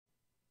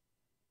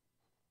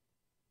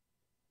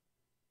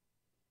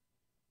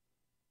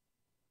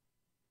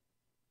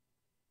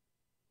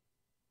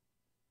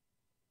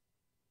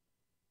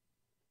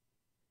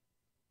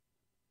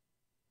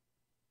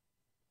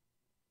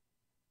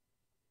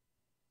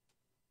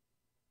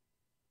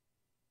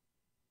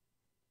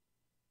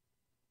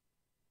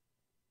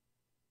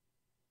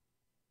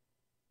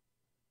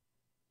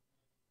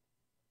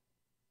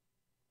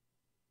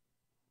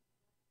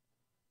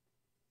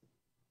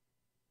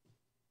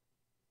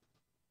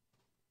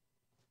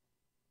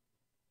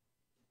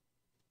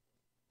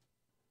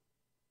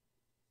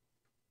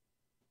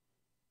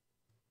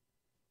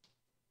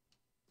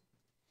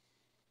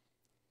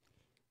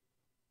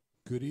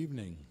Good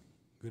evening,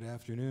 good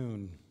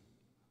afternoon.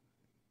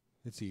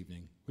 It's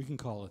evening. We can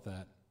call it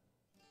that.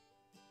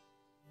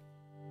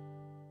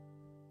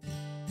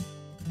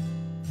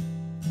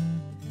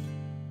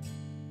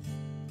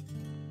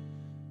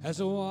 As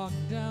I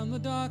walked down the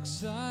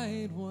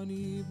dockside one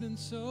evening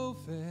so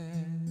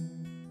fair,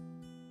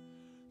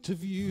 to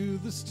view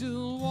the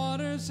still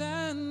waters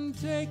and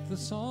take the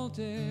salt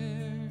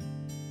air,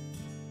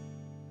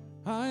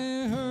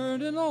 I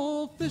heard an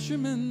old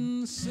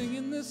fisherman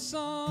singing this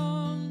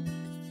song,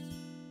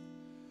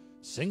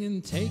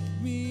 singing, "Take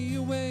me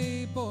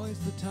away, boys,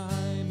 the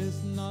time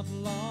is not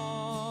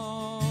long.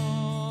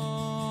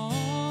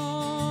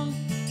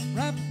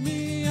 Wrap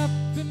me up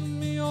in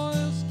me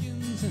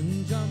oilskins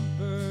and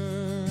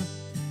jumper,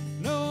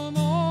 no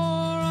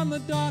more on the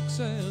docks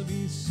I'll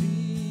be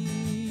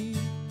seen.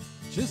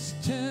 Just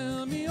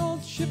tell me,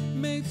 old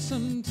shipmates,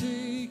 I'm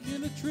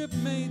taking a trip,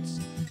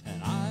 mates,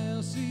 and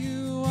I'll see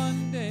you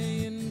one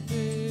day in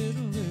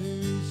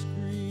Fiddler's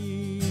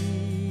Green."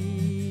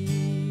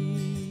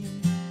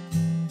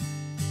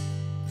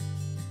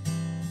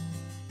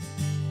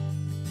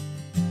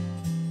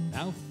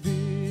 Now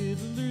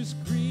Fiddler's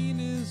Green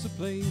is a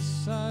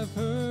place I've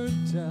heard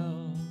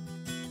tell,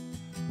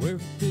 where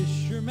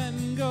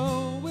fishermen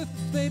go if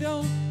they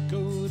don't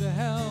go to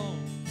hell,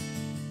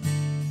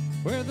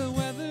 where the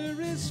weather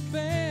is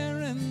fair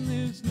and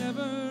there's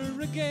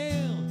never a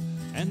gale,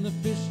 and the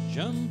fish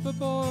jump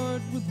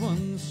aboard with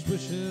one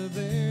swish of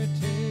their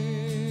tails.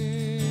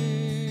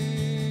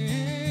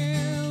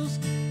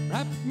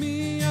 Wrap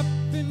me up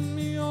in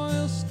me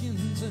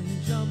oilskins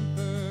and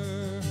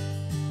jumper,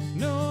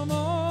 no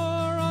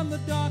more on the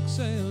docks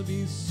I'll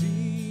be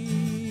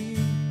seen.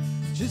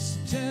 Just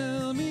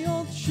tell me,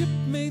 old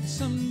shipmates,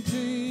 I'm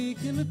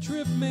taking a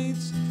trip,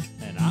 mates,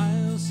 and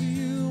I'll see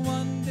you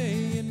one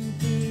day in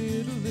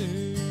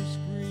Fiddler's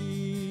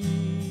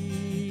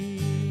Green.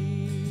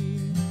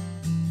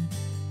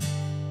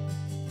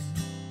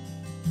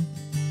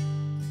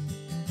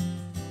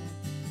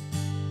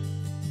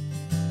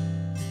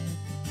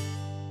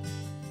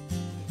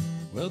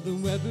 Well, the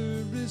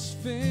weather is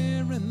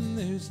fair and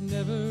there's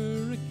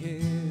never a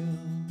gale,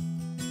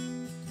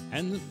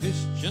 and the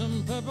fish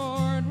jump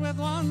aboard with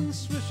one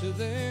swish of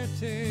their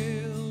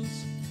tails.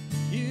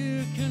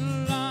 You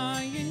can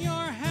lie in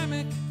your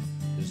hammock,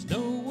 there's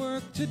no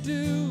work to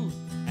do,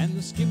 and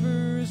the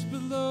skipper's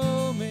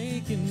below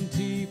making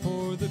tea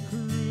for the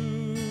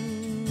crew.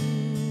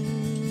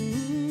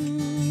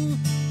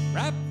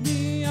 Wrap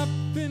me up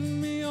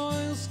in me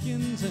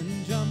oilskins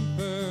and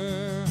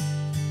jumper,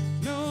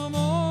 no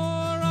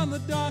more on the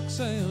docks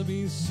I'll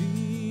be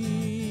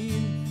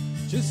seen.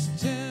 Just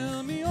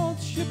tell me, old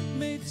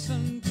shipmates,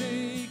 I'm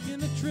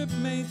taking a trip,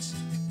 mates,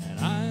 and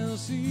I'll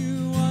see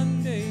you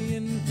one day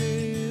in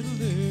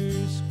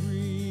Fiddler's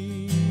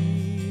Green.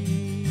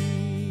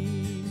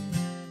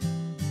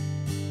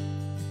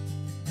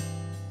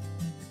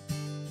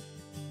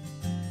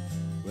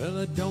 Well,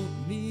 I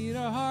don't need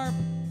a harp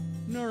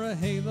nor a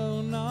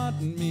halo, not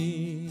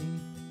me.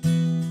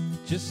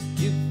 Just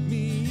give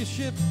me a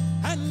ship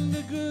and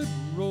a good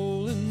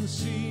rolling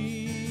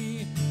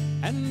sea,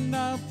 and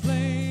I'll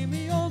play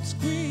me old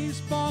squeeze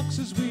box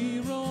as we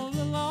roll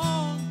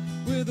along,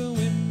 with the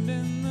wind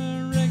and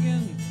the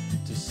rigging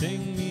to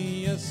sing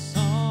me a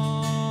song.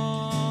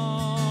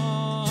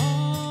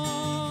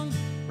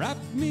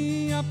 Wrap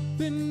me up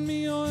in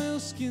me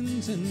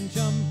oilskins and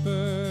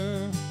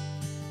jumper,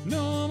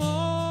 no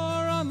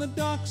more on the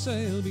docks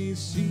I'll be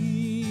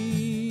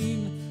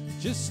seen.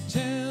 Just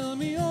tell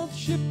me, old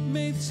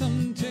shipmates,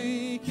 I'm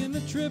taking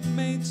a trip,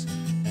 mates,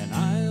 and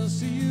I'll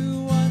see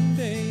you one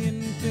day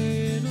in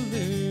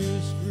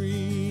Fiddler's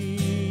Green.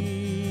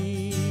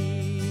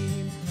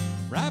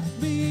 Wrap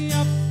me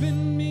up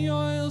in me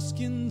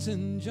oilskins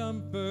and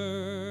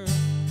jumper,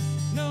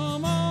 no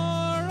more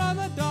on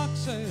the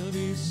docks I'll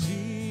be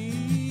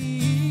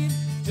seen.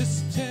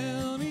 Just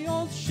tell me,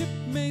 old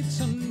shipmates,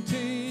 I'm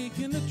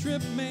taking a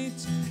trip,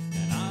 mates,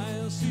 and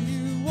I'll see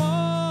you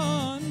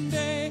one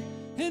day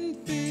in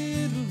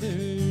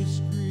Fiddler's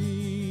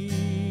Green.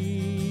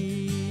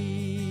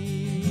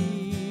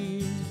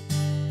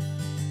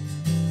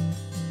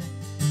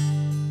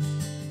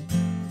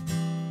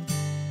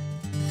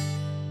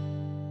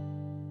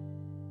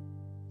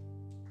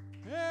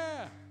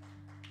 Yeah.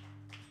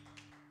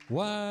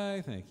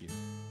 Why, thank you.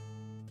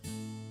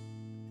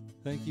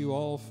 Thank you,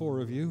 all four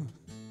of you.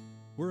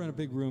 We're in a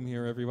big room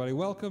here, everybody.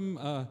 Welcome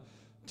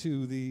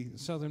to the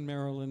Southern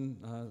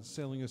Maryland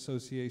Sailing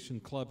Association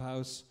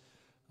Clubhouse.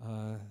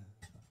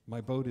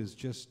 My boat is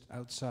just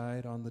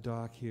outside on the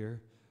dock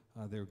here.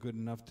 They're good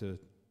enough to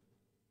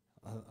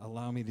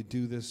allow me to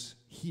do this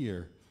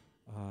here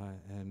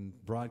and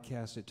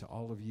broadcast it to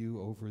all of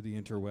you over the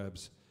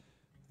interwebs.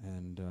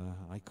 And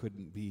I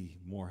couldn't be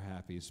more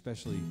happy,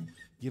 especially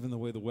given the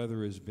way the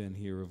weather has been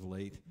here of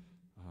late.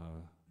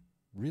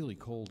 Really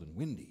cold and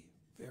windy,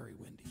 very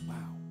windy,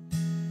 wow.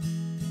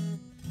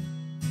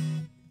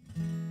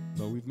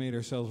 But we've made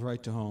ourselves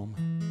right to home.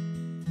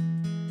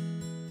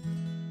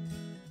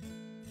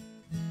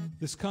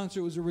 This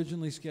concert was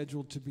originally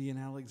scheduled to be in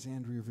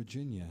Alexandria,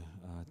 Virginia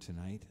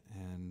tonight,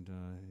 and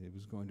it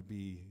was going to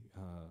be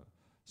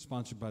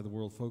sponsored by the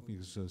World Folk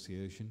Music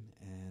Association,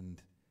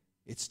 and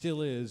it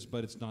still is,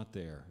 but it's not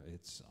there.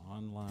 It's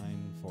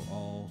online for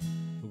all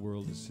the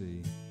world to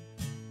see.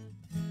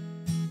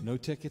 No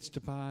tickets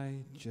to buy,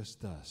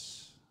 just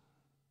us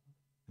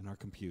and our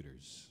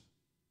computers.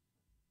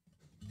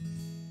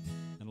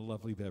 And a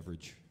lovely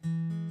beverage,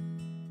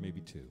 maybe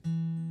two.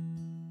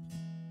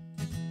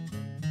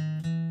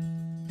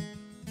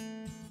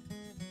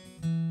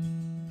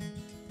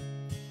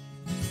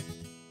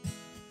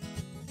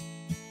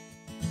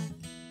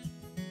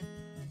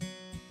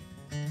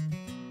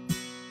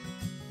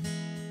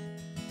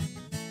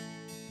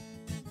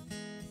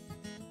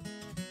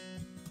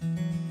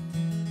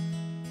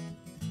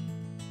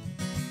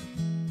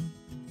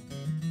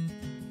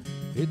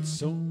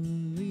 It's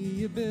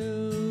only a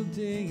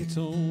building, it's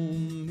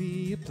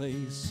only a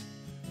place,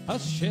 a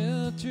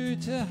shelter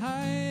to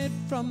hide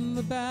from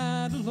the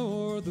battle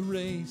or the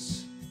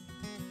race.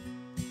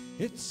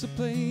 It's a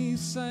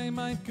place I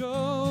might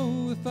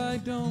go if I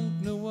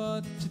don't know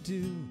what to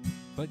do,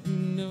 but you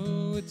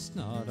know it's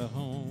not a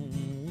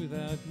home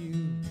without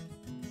you.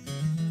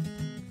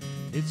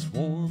 It's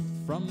warmth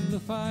from the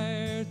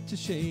fire to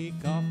shake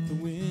off the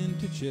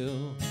winter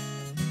chill,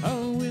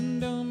 a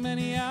window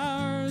many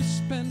hours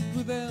spent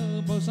with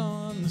elbows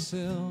on the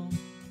sill.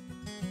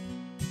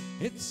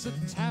 It's a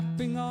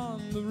tapping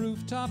on the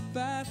rooftop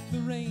that the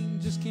rain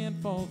just can't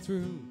fall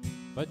through,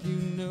 but you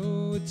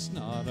know it's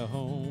not a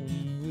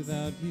home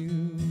without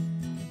you.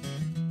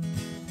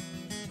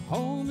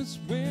 Home is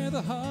where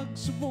the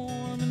hugs are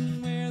warm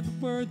and where the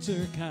words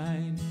are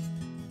kind.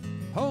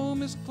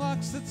 Home is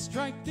clocks that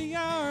strike the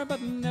hour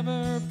but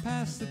never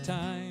pass the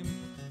time.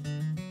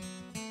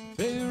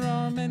 There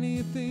are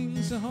many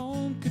things a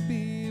home could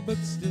be, but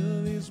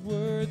still these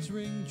words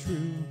ring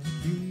true.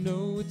 You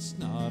know it's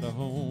not a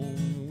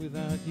home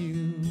without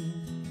you.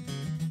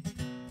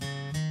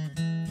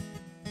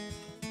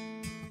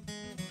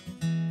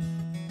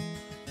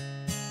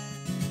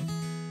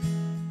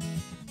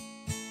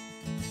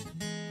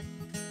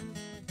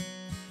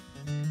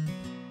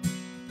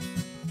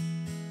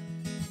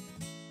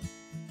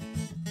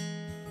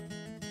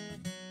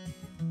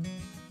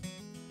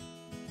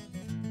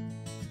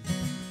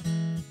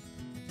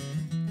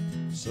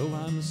 So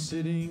I'm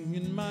sitting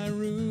in my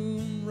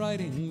room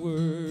writing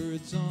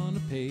words on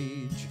a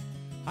page.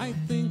 I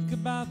think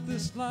about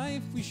this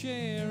life we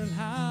share and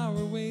how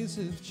our ways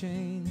have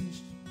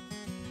changed.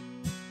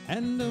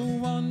 And I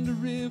wonder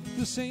if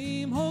the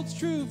same holds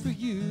true for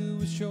you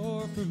as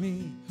sure for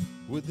me.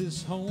 Would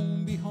this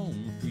home be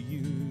home for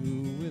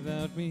you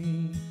without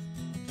me?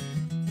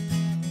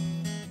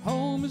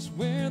 Home is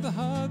where the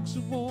hugs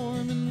are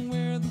warm and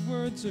where the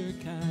words are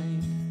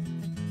kind.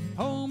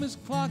 Home is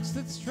clocks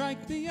that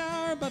strike the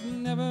hour but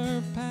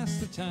never pass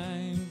the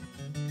time.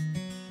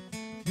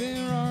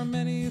 There are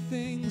many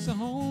things a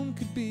home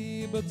could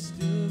be, but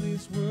still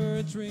these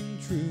words ring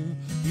true.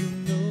 You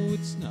know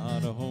it's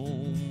not a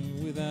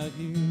home without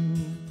you.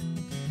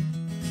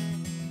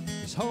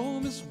 'Cause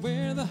home is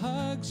where the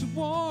hugs are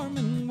warm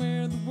and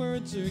where the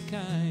words are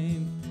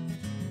kind.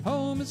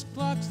 Home is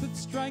clocks that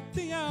strike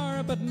the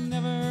hour but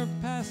never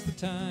pass the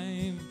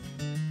time.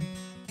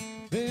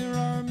 There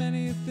are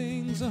many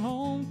things a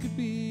home could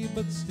be,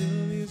 but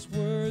still these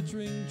words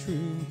ring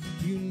true.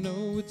 You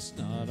know it's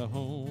not a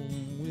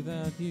home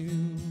without you.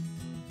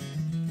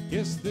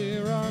 Yes,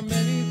 there are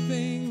many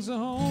things a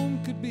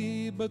home could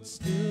be, but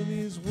still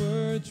these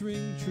words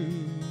ring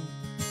true.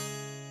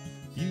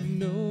 You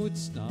know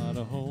it's not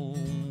a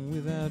home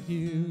without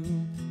you.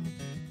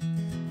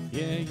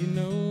 Yeah, you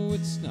know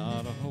it's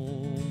not a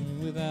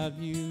home without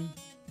you.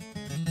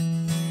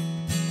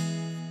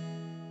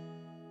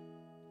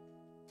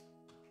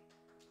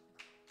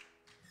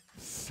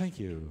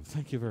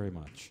 Thank you very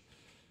much.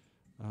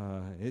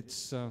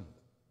 It's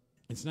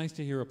nice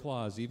to hear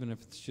applause, even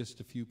if it's just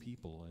a few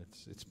people.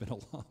 It's been a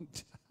long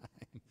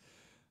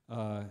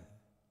time,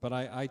 but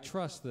I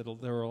trust that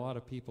there are a lot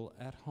of people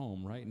at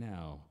home right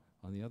now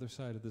on the other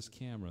side of this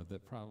camera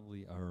that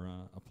probably are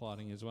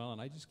applauding as well, and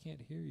I just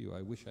can't hear you.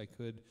 I wish I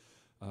could.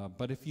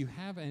 But if you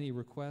have any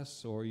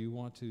requests or you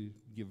want to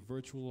give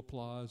virtual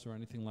applause or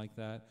anything like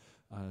that,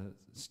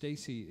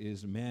 Stacy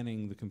is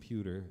manning the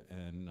computer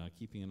and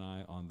keeping an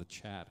eye on the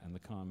chat and the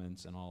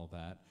comments and all of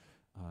that,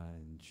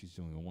 and she's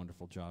doing a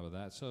wonderful job of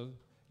that. So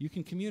you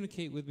can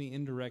communicate with me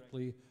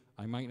indirectly.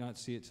 I might not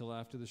see it till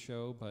after the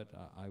show, but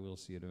I will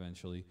see it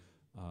eventually.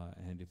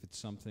 And if it's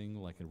something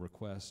like a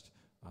request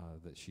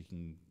that she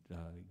can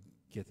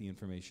get the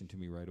information to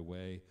me right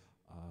away,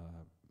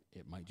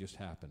 it might just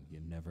happen. You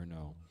never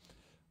know.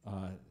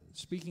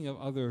 Speaking of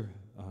other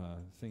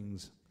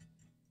things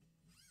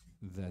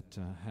that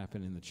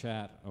happen in the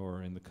chat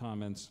or in the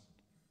comments,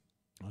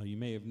 you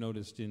may have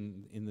noticed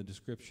in the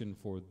description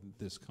for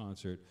this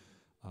concert,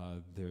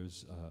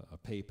 there's a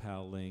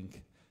PayPal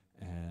link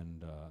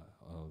and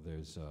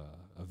there's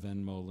a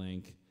Venmo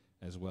link,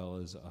 as well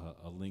as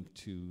a link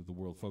to the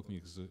World Folk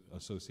Music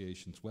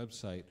Association's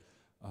website,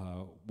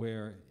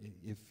 where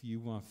if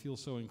you feel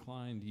so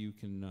inclined, you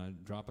can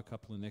drop a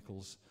couple of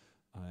nickels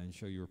and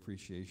show your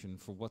appreciation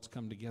for what's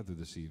come together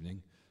this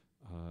evening.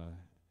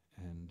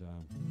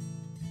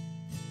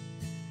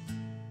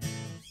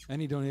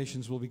 Any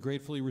donations will be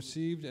gratefully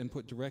received and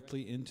put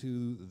directly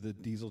into the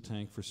diesel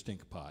tank for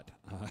stink pot.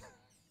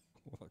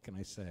 What can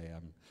I say?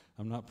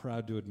 I'm not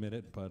proud to admit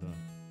it, but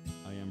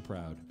I am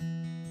proud.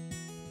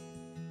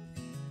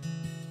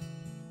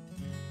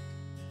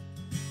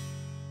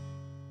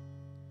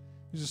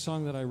 There's a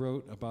song that I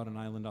wrote about an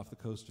island off the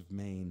coast of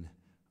Maine.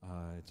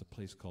 It's a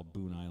place called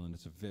Boone Island.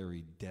 It's a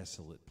very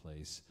desolate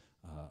place.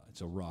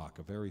 It's a rock,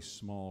 a very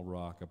small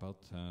rock, about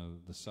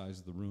the size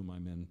of the room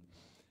I'm in.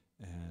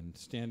 And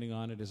standing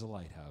on it is a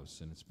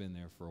lighthouse, and it's been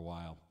there for a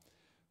while.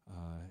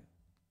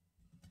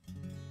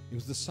 It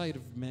was the site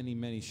of many,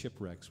 many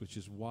shipwrecks, which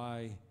is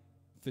why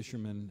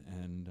fishermen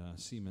and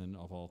seamen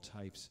of all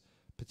types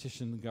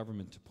petitioned the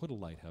government to put a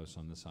lighthouse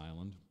on this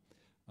island.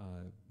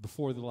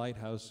 Before the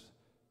lighthouse,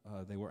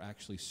 they were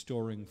actually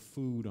storing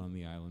food on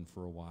the island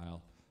for a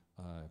while,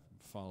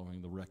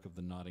 following the wreck of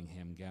the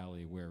Nottingham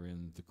galley,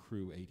 wherein the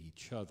crew ate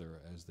each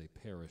other as they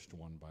perished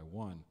one by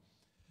one.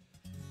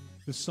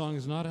 This song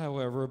is not,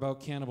 however,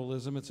 about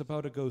cannibalism. It's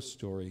about a ghost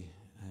story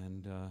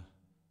and a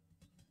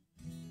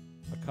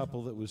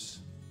couple that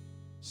was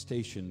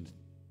stationed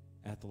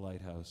at the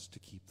lighthouse to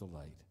keep the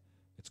light.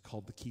 It's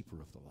called The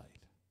Keeper of the Light.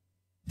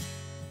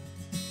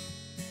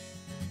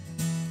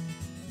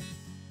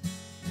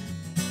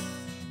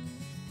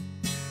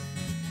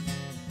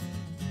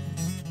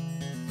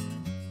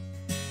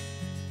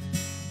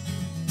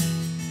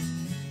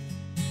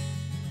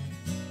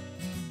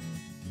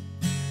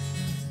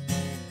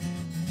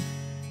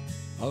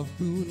 Of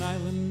Boone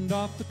Island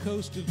off the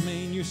coast of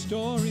Maine, your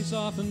story's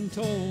often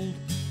told.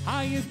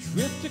 How you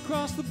drift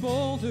across the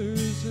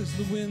boulders as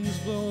the winds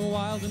blow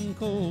wild and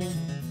cold.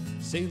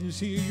 Sailors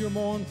hear your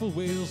mournful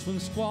wails when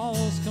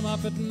squalls come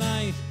up at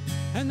night,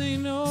 and they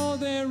know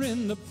they're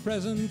in the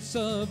presence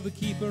of the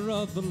keeper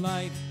of the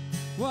light.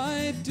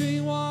 Why do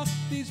you walk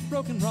these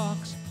broken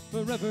rocks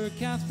forever,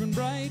 Catherine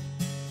Bright?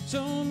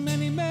 So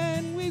many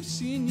men we've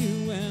seen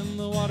you when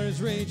the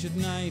waters rage at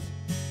night.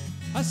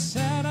 A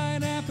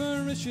sad-eyed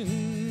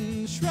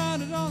apparition,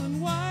 shrouded all in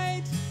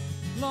white,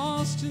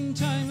 lost in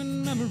time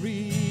and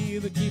memory,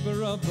 the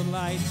keeper of the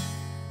light.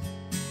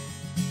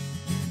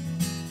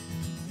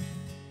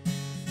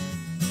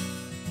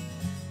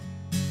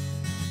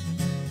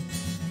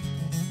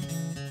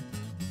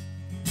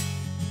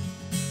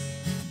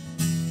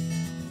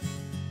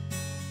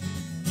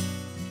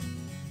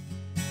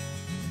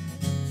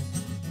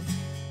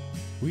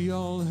 We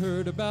all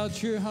heard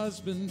about your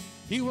husband,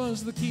 he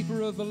was the keeper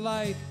of the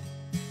light.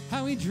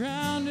 How he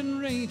drowned in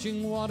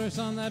raging waters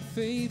on that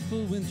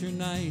fateful winter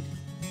night.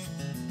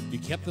 You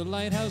kept the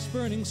lighthouse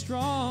burning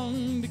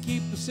strong to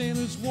keep the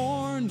sailors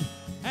warned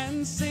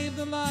and save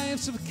the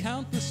lives of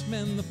countless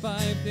men the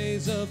 5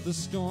 days of the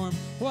storm.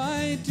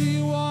 Why do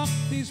you walk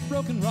these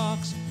broken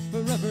rocks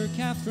forever,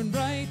 Catherine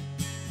Bright?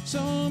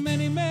 So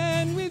many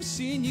men we've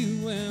seen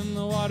you when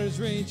the waters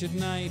rage at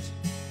night.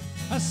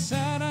 A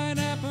sad-eyed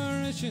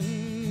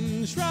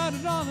apparition,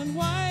 shrouded all in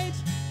white,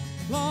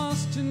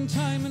 lost in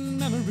time and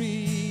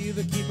memory,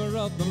 the keeper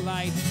of the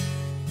light.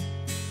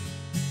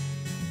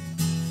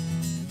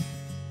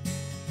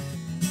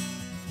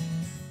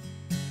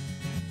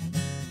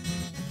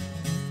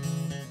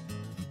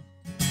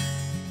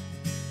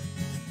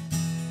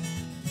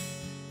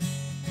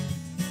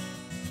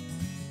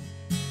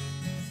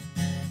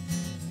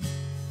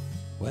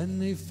 When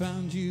they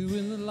found you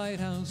in the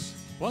lighthouse,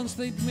 once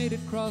they'd made it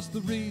across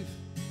the reef,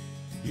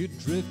 you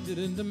drifted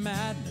into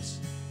madness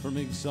from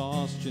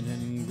exhaustion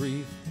and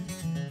grief.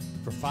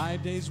 For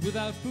 5 days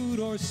without food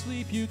or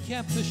sleep, you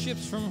kept the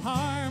ships from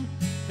harm.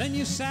 Then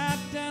you sat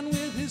down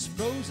with his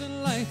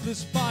frozen,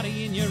 lifeless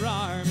body in your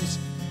arms.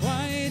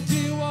 Why do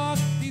you walk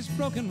these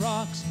broken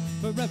rocks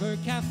forever,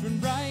 Catherine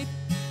Bright?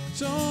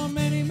 So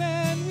many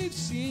men we've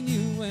seen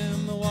you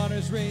when the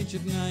waters rage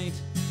at night.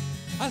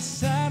 A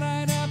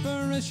sad-eyed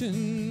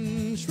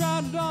apparition,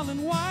 shrouded all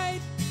in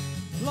white,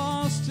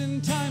 lost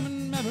in time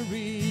and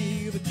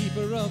memory, the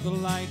keeper of the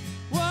light.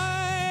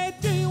 Why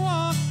do you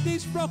walk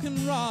these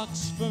broken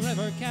rocks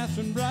forever,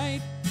 Catherine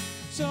Bright?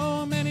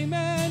 So many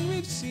men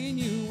we've seen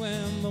you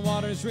when the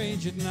waters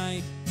rage at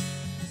night.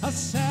 A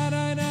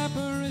sad-eyed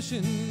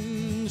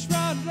apparition,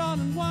 shrouded all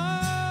in white,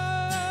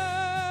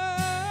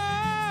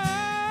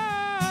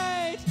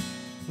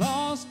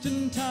 lost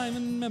in time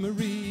and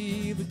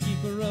memory, the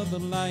keeper of the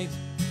light.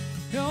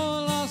 You're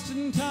lost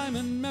in time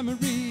and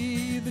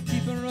memory, the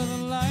keeper of the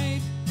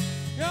light.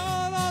 You're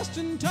lost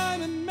in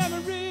time and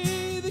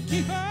memory, the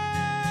keeper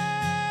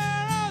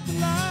of the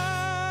light.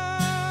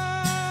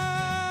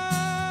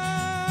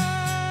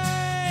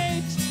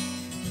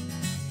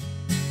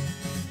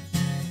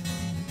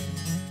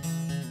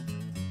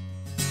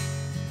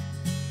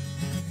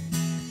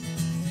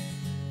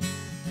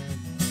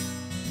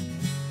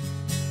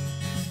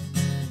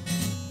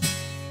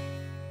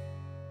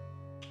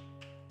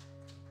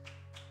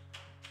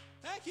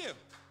 Thank you.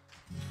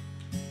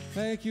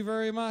 Thank you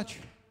very much.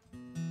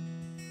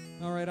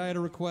 All right, I had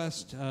a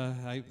request.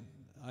 I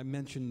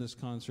mentioned this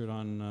concert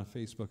on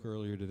Facebook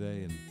earlier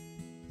today and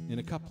in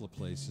a couple of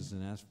places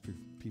and asked for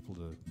people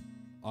to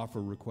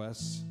offer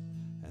requests,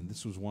 and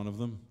this was one of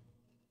them.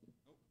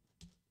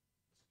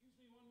 Excuse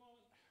me one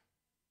moment.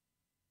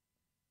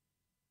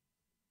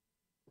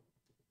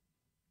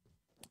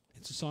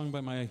 It's a song by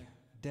my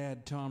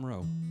dad, Tom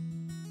Rowe.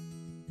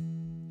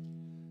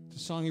 It's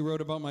a song he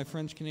wrote about my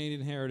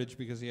French-Canadian heritage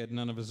because he had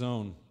none of his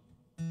own.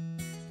 A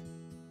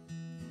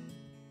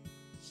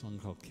song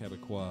called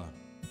Québécois.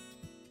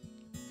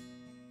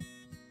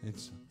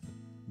 It's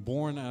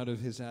born out of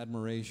his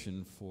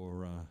admiration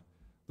for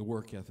the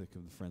work ethic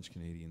of the French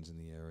Canadians in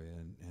the area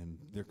and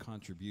their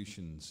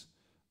contributions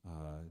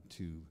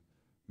to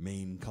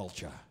Maine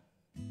culture.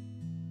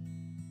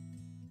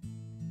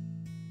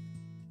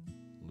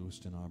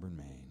 Lewiston, Auburn,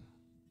 Maine.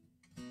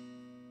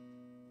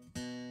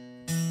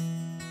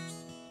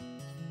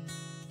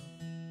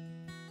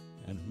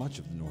 And much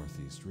of the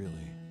Northeast,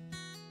 really.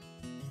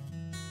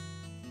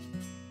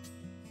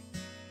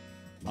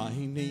 My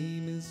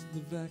name is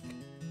Levesque.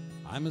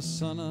 I'm a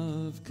son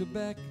of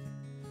Quebec.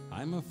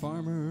 I'm a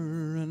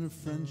farmer and a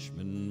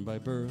Frenchman by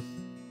birth.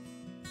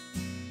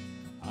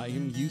 I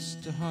am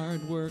used to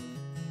hard work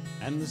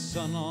and the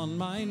sun on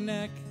my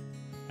neck,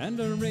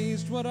 and I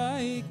raised what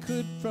I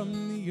could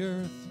from the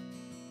earth.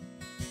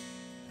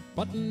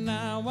 But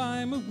now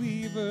I'm a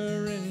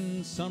weaver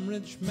in some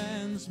rich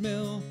man's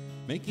mill,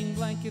 making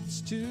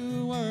blankets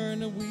to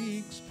earn a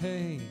week's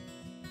pay.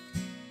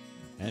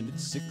 And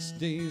it's 6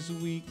 days a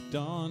week,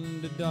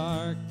 dawn to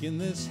dark in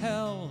this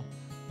hell,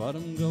 but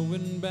I'm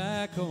going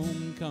back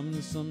home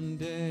come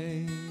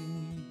someday.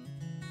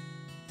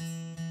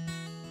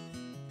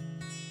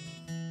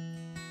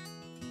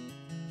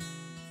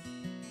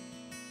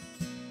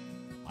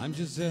 I'm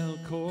Giselle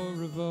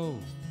Corriveau,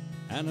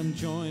 and I'm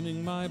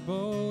joining my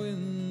beau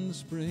in the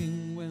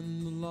spring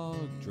when the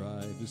log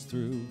drive is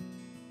through.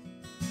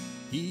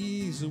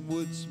 He's a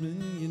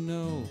woodsman, you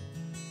know,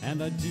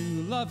 and I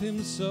do love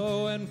him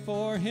so, and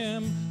for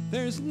him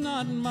there's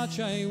not much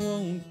I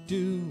won't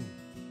do.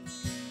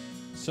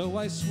 So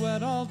I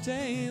sweat all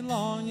day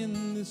long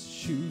in this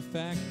shoe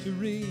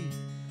factory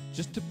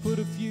just to put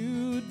a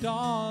few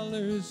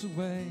dollars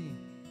away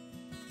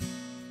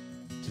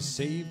to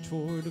save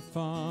toward a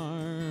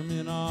farm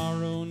in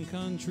our own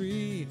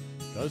country,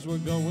 'cause we're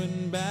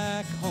going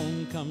back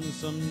home come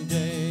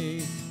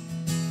someday.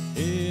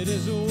 It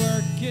is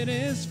work, it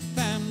is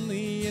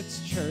family,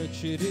 it's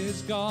church, it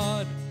is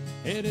God.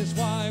 It is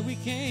why we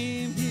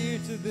came here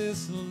to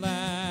this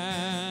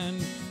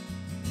land,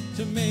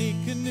 to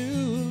make a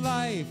new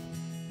life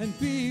and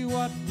be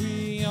what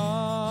we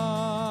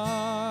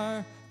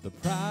are. The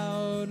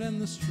proud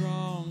and the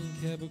strong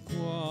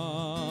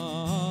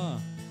Québécois.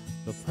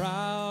 The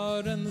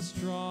proud and the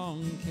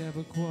strong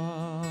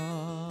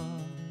Québécois.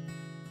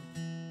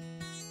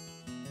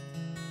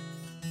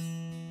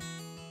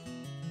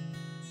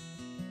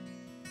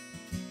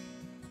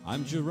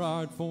 I'm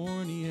Gerard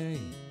Fournier,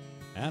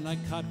 and I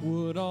cut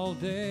wood all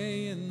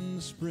day. In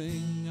the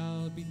spring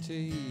I'll be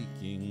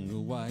taking a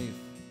wife.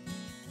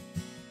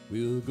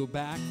 We'll go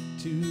back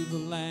to the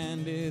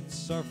land,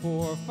 it's our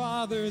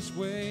forefathers'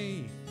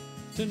 way.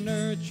 To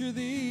nurture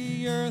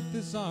the earth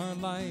is our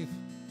life.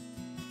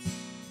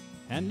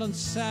 And on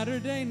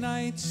Saturday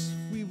nights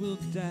we will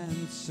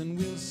dance and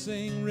we'll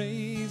sing,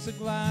 raise a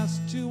glass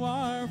to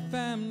our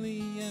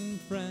family and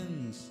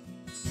friends.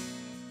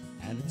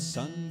 And it's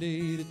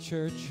Sunday to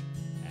church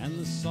and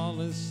the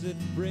solace it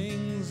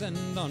brings, and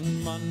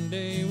on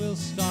Monday we'll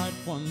start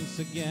once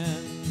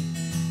again.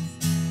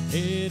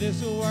 It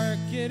is work,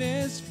 it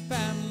is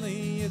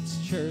family, it's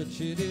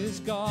church, it is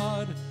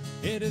God.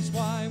 It is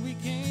why we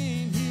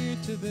came here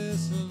to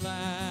this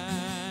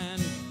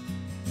land,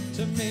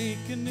 to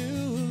make a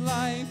new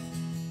life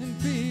and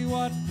be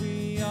what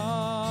we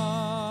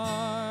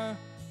are.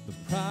 The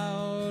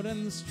proud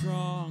and the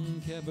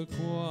strong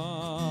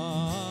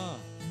Québécois.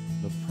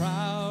 The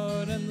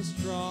proud and the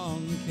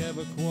strong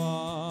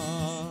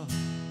Québécois.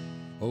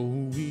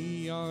 Oh,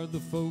 we are the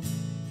folk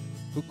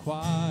who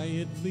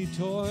quietly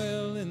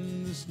toil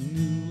in this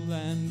new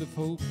land of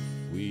hope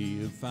we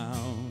have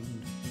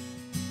found.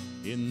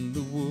 In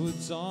the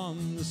woods,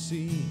 on the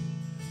sea,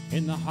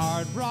 in the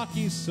hard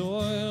rocky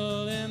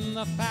soil, in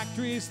the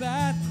factories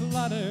that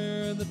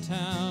clutter the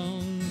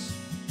towns.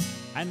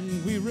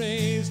 And we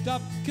raised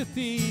up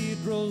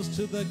cathedrals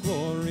to the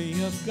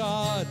glory of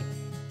God.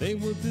 They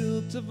were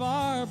built of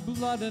our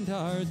blood and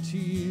our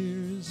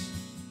tears.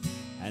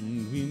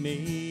 And we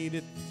made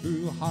it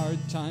through hard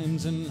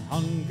times and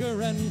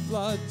hunger and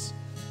floods,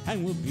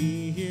 and we'll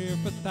be here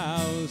for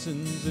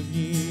thousands of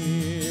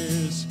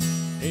years.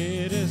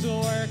 It is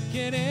work,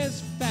 it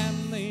is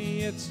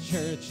family, it's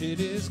church, it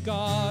is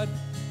God.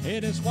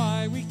 It is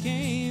why we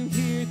came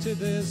here to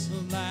this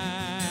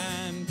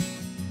land,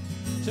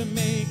 to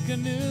make a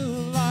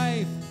new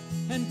life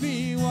and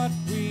be what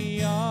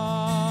we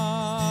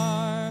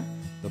are.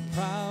 The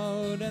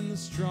proud and the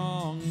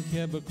strong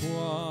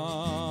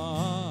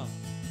Québécois.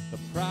 The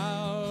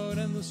proud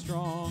and the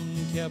strong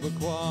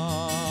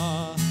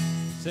Québécois.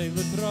 C'est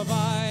le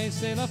travail,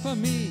 c'est la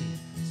famille,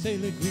 c'est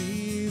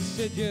l'église,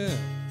 c'est Dieu.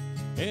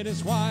 It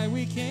is why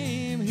we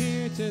came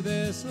here to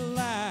this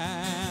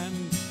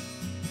land,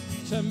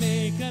 to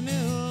make a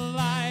new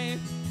life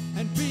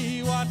and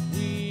be what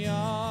we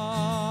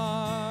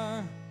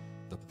are.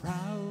 The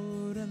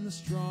proud and the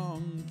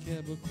strong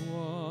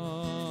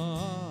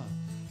Québécois.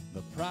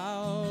 The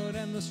proud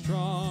and the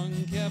strong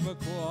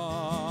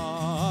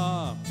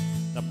Québécois.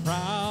 The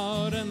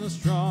proud and the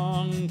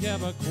strong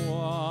Québécois.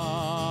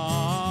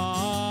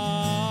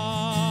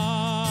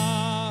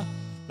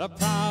 The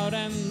proud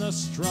and the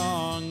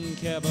strong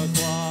Québécois.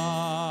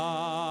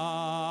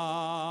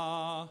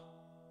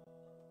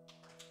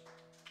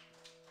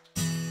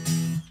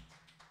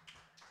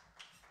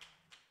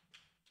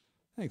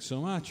 Thanks so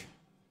much.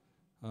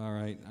 All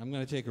right, I'm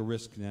going to take a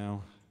risk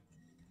now.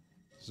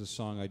 This is a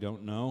song I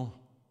don't know.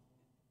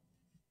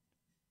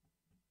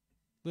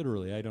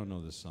 Literally, I don't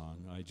know this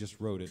song. I just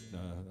wrote it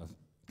a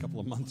couple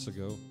of months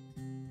ago.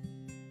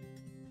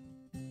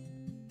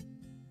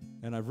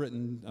 And I've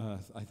written,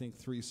 I think,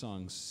 3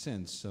 songs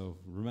since, so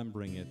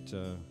remembering it,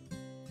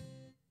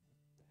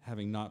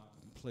 having not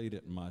played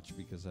it much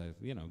because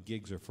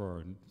gigs are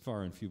far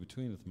and few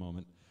between at the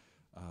moment,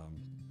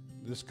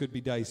 this could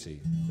be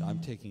dicey. I'm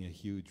taking a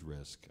huge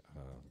risk.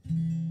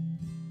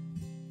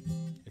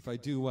 If I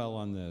do well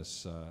on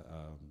this,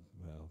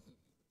 well,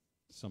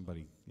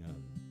 somebody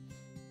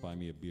buy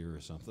me a beer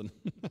or something.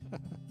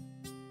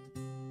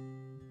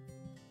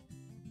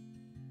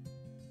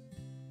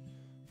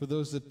 For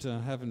those that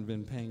haven't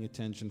been paying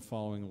attention,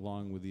 following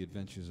along with the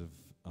adventures of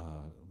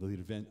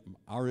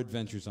our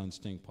adventures on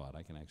Stinkpot,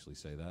 I can actually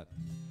say that.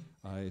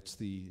 It's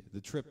the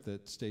trip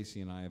that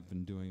Stacy and I have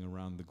been doing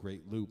around the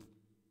Great Loop,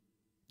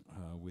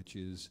 which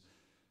is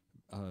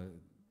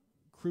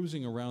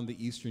cruising around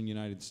the eastern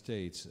United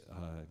States,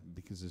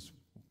 because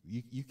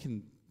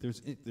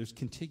there's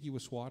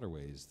contiguous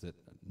waterways that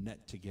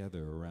net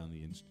together around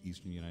the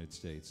eastern United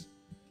States.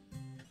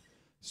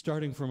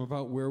 Starting from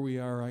about where we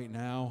are right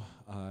now,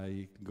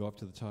 you can go up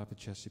to the top of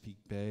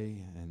Chesapeake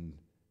Bay and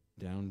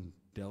down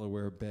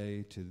Delaware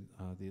Bay to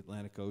the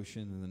Atlantic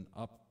Ocean, and then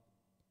up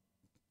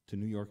to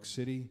New York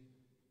City,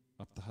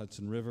 up the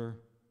Hudson River,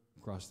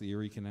 across the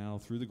Erie Canal,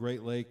 through the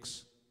Great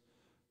Lakes,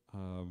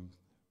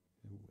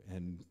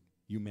 and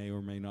you may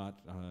or may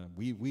not,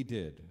 we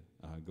did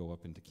go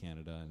up into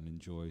Canada and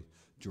enjoy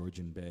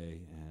Georgian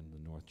Bay and the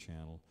North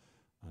Channel,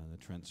 the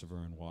Trent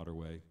Severn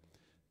Waterway.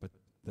 But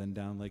then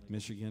down Lake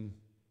Michigan,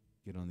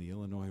 get on the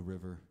Illinois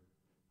River,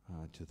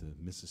 to the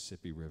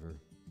Mississippi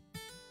River,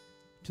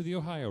 to the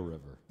Ohio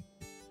River,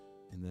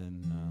 and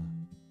then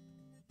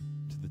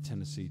to the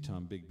Tennessee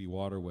Tom Bigby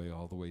Waterway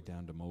all the way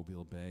down to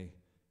Mobile Bay,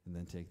 and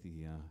then take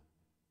the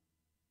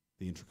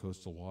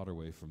Intracoastal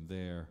Waterway from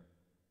there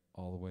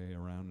all the way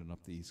around and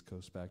up the East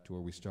Coast back to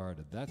where we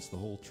started. That's the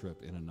whole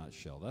trip in a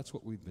nutshell. That's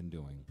what we've been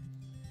doing.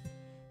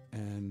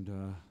 And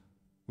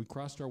we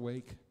crossed our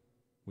wake,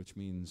 which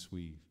means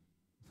we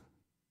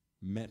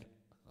met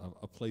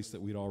a place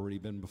that we'd already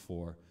been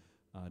before,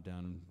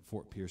 down in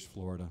Fort Pierce,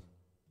 Florida,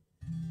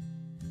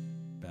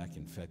 back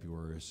in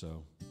February or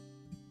so.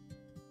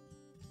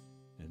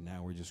 And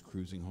now we're just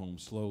cruising home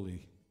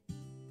slowly.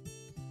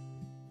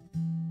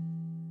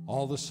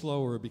 All the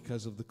slower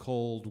because of the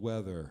cold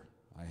weather,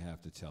 I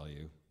have to tell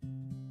you.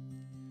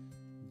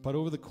 But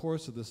over the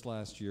course of this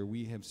last year,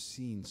 we have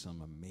seen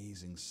some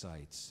amazing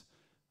sights,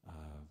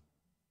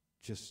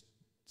 just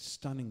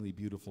stunningly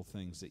beautiful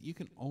things that you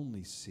can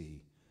only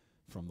see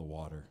from the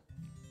water.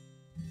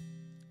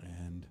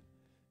 And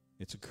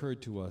it's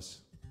occurred to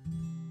us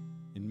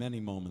in many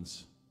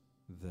moments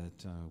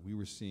that we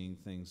were seeing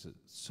things that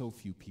so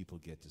few people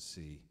get to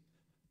see,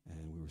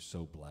 and we were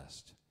so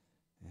blessed.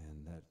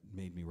 And that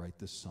made me write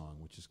this song,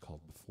 which is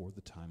called Before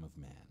the Time of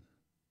Man.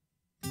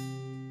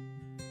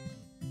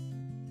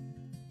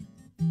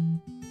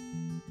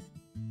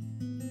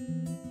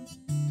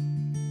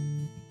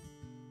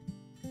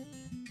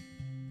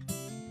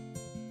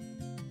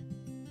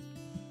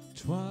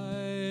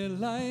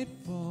 Twilight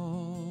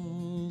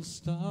falls,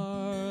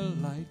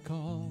 starlight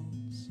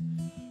calls,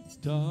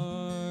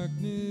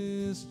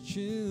 darkness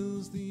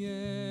chills the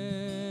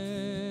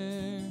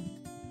air,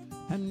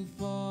 and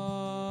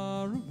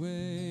far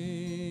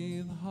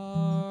away the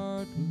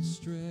heart will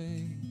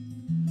stray,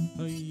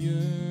 a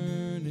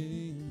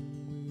yearning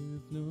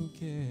with no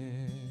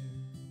care.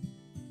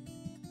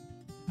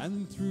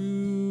 And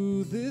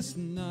through this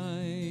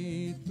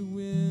night the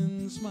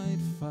winds might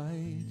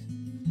fight,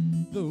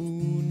 though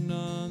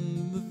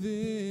none the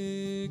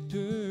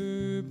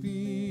victor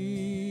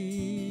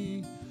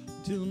be,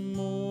 till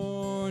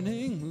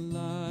morning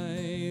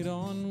light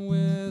on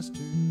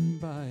western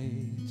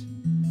bight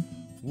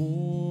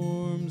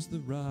warms the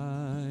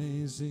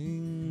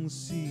rising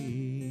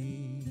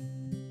sea.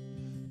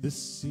 The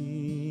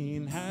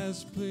scene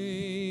has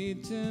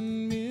played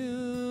 10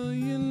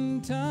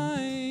 million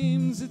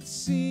times, it's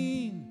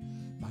seen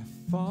by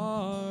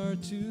far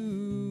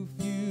too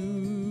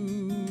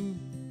few.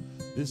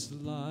 This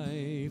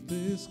life,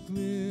 this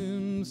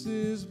glimpse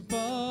is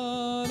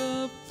but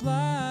a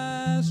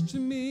flash to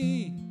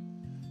me.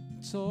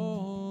 It's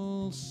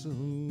all so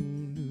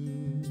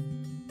new.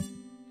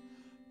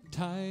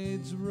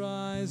 Tides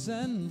rise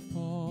and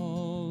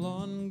fall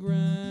on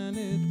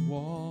granite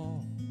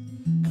wall,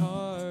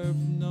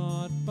 carved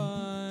not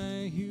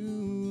by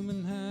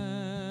human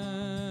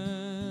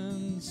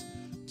hands,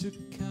 to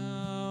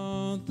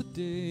count the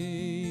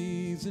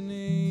days in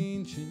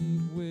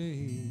ancient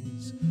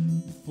ways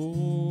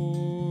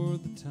before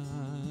the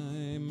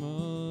time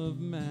of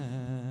man.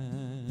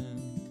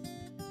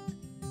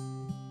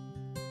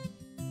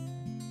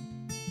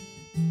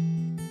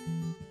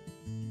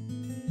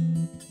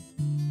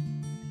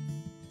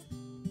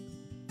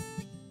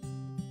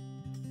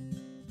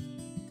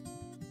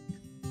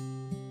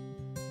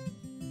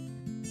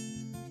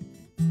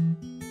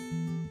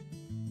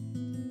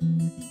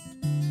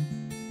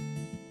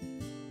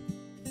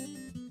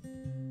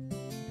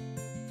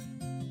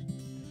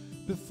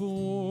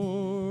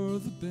 Before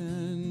the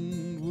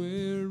bend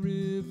where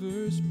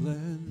rivers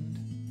blend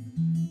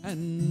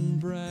and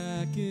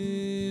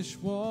brackish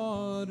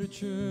water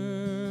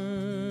churns,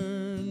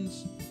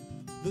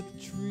 the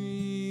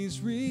trees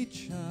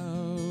reach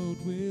out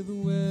with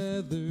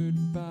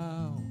weathered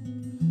bough,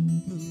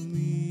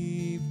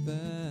 believe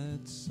that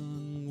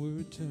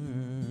sunward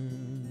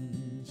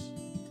turns.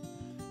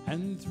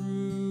 And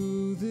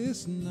through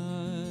this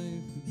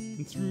night,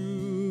 and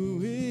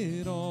through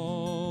it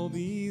all,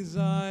 these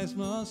eyes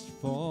must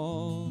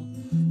fall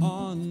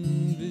on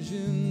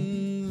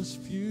visions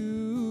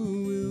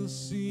few will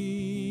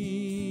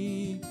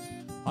see.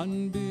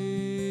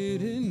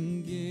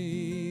 Unbidden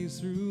gaze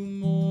through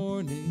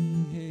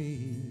morning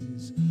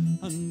haze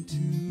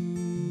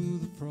unto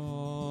the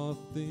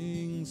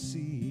frothing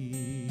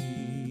sea.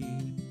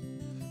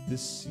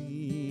 This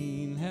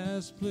scene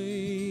has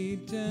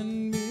played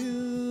 10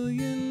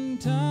 million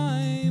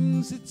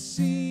times, it's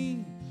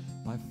seen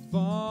by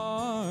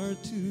far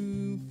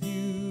too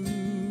few.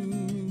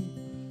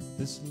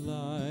 This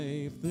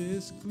life,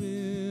 this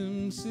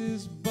glimpse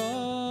is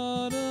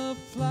but a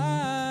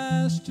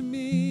flash to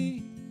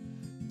me.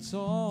 It's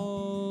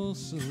all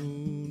so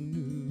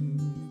new.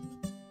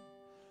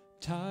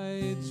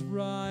 Tides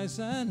rise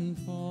and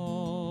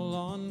fall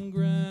on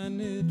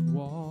granite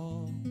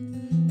wall,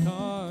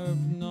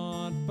 carved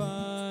not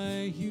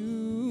by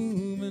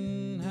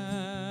human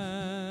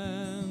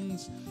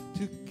hands,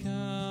 to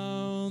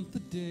count the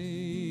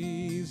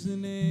days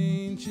in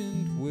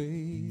ancient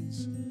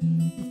ways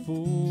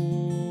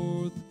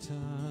before the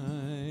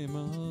time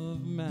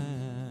of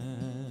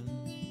man.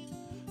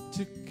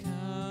 To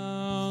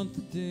count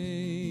the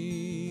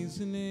days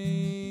in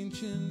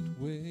ancient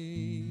ways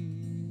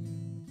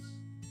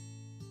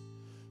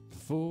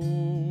before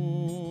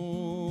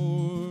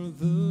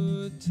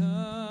the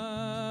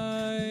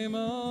time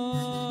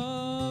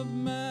of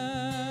man.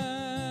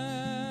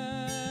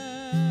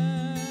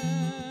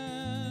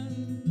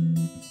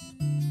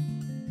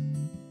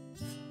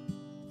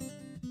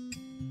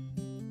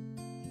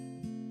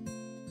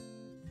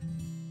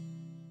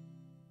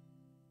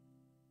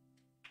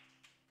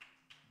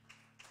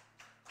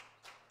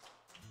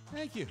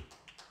 Thank you.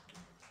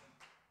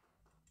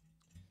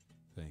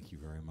 Thank you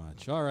very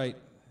much. All right,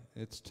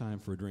 it's time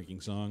for a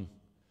drinking song.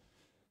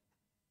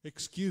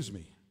 Excuse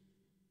me.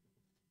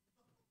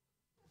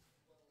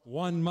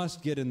 One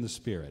must get in the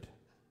spirit.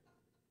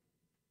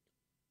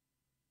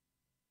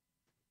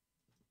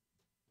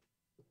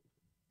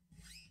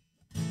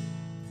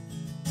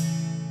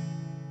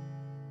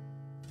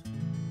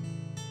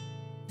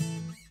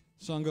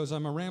 Song goes,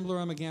 I'm a rambler,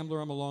 I'm a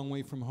gambler, I'm a long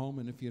way from home,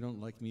 and if you don't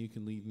like me, you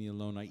can leave me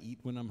alone. I eat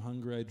when I'm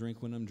hungry, I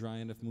drink when I'm dry,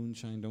 and if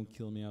moonshine don't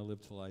kill me, I'll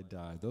live till I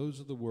die. Those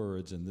are the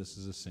words, and this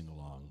is a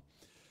sing-along.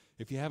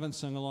 If you haven't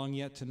sung along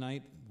yet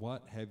tonight,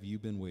 what have you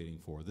been waiting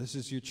for? This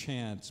is your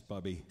chance,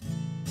 Bubby.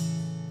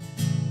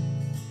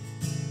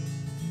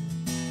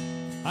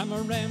 I'm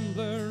a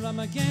rambler, I'm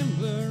a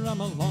gambler,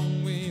 I'm a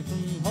long way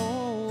from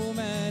home,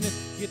 and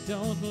if you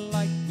don't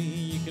like me,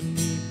 you can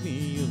leave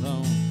me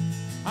alone.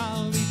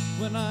 I'll eat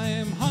when I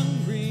am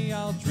hungry,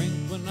 I'll drink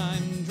when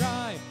I'm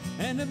dry,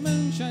 and if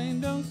moonshine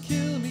don't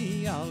kill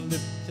me, I'll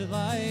live till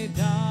I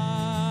die.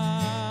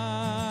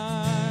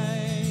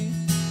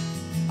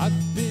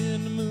 I've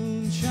been a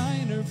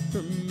moonshiner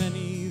for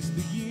many's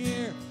the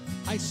year.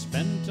 I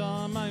spent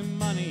all my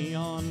money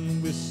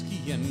on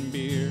whiskey and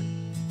beer.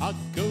 I'll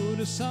go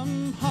to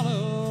some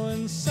hollow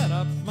and set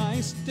up my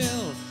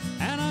still,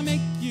 and I'll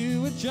make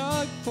you a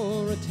jug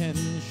for a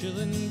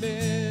 10-shilling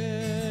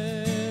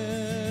bill.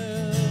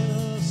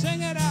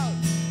 Sing it out!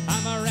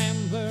 I'm a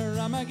rambler,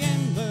 I'm a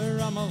gambler,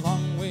 I'm a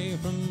long way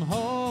from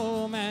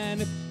home,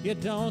 and if you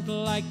don't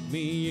like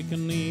me, you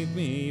can leave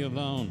me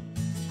alone.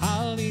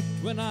 I'll eat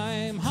when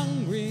I'm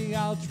hungry,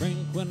 I'll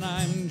drink when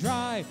I'm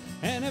dry,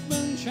 and if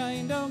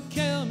moonshine don't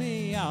kill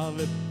me, I'll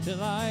live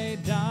till I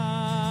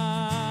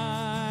die.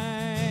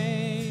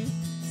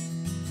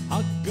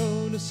 I'll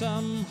go to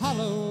some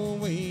hollow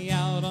way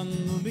out on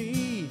the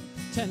lee,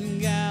 10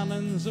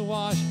 gallons a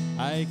wash,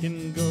 I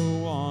can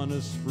go on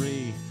a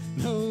spree.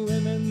 No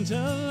women learn to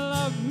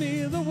love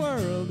me, the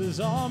world is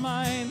all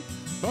mine.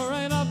 For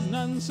I love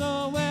none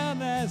so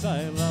well as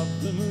I love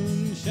the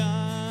moonshine.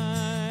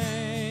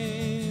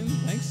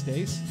 Thanks,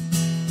 Stace.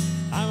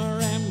 I'm a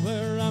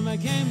rambler, I'm a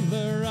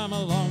gambler, I'm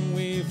a long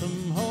way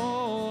from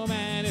home.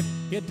 And if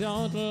you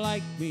don't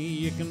like me,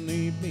 you can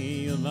leave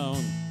me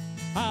alone.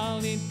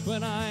 I'll eat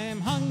when I'm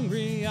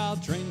hungry, I'll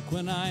drink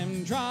when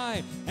I'm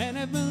dry. And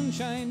if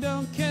moonshine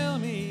don't kill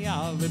me,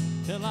 I'll live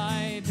till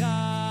I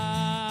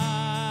die.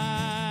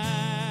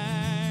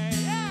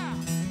 Yeah!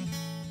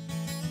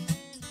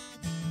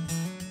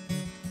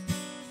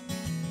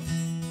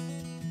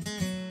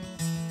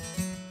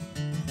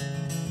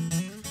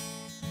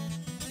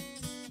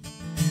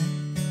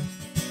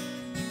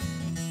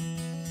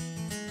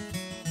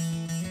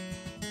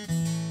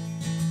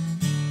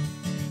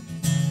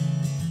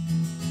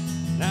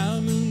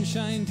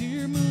 Moonshine,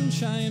 dear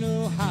moonshine,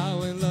 oh how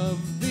I love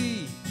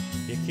thee.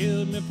 You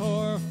killed me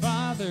poor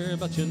father,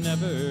 but you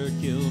never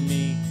kill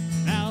me.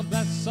 Now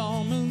bless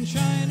all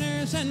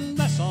moonshiners and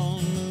bless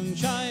all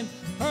moonshine,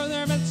 for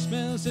their breath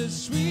smells as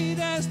sweet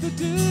as the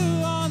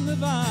dew on the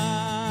vine.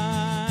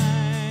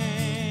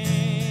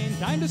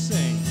 Time to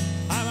sing.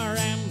 I'm a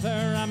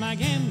rambler, I'm a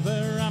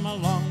gambler, I'm a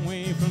long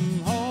way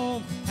from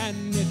home.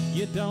 And if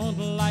you don't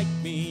like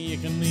me, you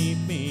can leave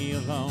me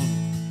alone.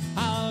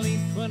 I'll eat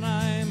when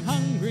I'm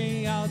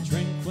hungry, I'll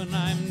drink when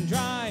I'm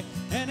dry.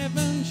 And if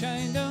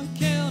moonshine don't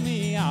kill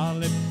me, I'll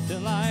live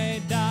till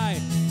I die.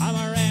 I'm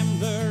a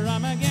rambler,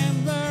 I'm a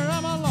gambler,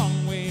 I'm a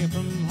long way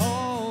from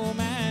home.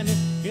 And if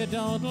you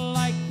don't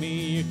like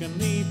me, you can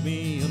leave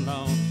me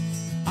alone.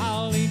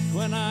 I'll eat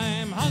when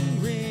I'm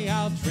hungry,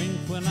 I'll drink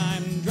when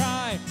I'm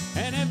dry.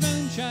 And if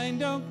moonshine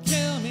don't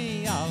kill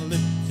me, I'll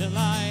live till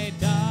I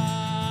die.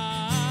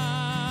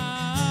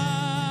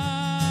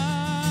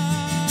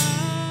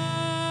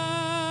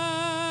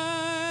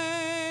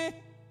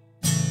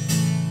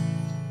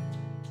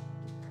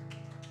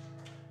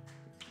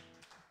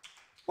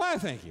 Why,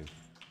 thank you.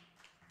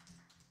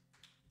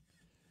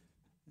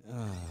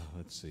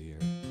 Let's see here.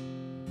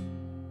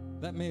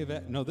 That may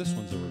have... No, this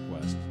one's a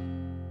request.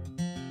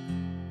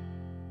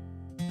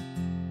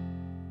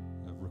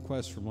 A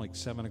request from like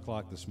 7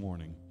 o'clock this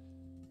morning.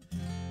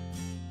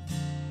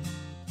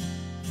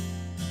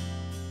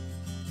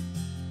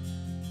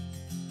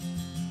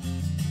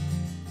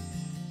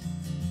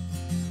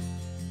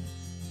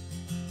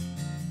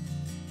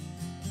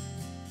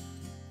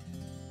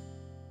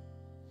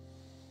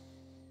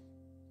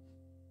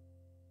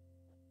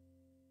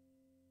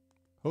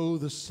 Oh,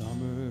 the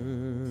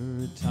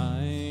summertime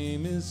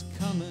is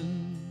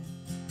coming,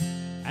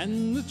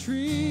 and the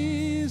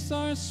trees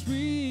are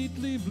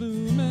sweetly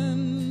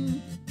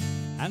blooming,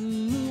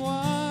 and the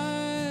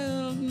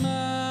wild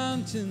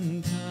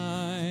mountain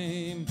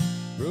thyme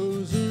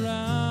grows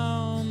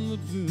around the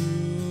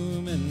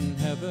blooming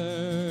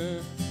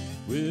heather.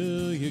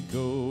 Will you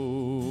go,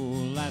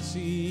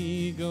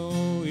 lassie, go?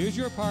 Here's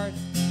your part.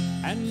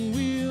 And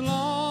we'll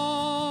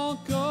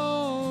all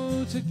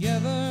go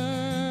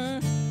together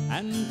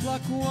and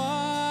pluck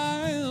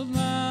wild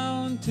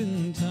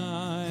mountain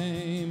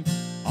thyme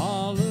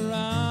all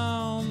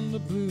around the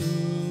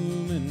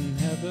blooming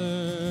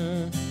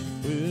heather.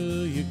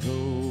 Will you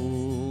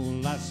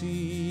go,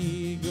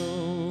 lassie,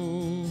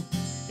 go?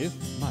 If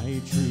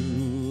my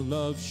true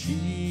love,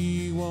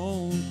 she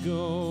won't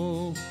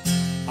go,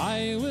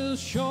 I will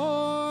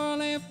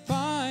surely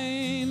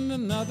find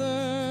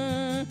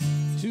another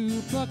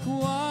to pluck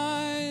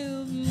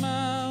wild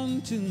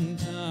mountain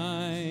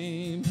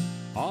thyme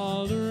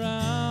all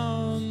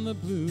around the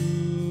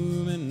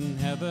blooming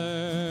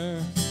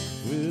heather.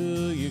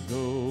 Will you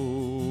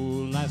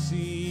go,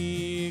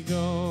 lassie,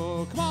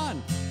 go? Come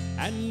on!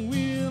 And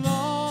we'll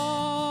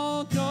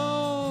all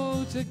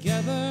go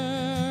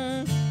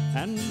together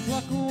and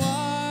pluck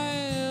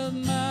wild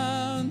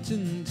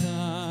mountain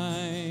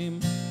thyme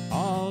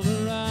all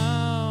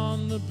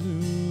around the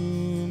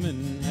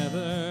blooming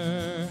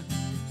heather.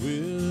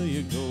 Will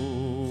you go,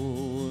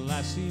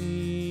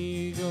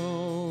 lassie,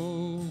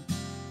 go?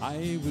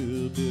 I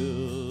will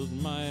build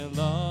my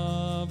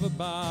love a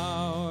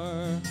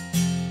bower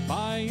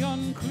by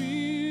yon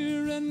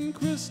clear and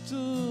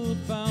crystal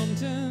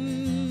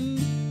fountain,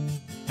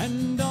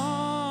 and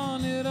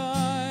on it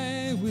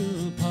I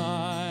will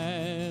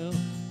pile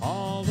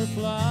all the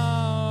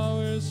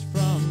flowers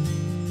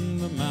from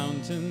the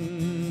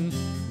mountain.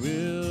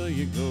 Will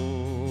you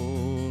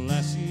go,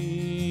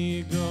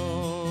 lassie,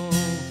 go?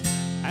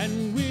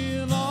 And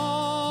we'll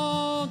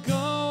all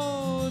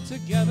go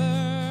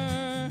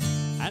together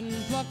and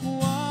pluck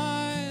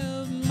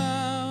wild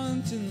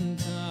mountain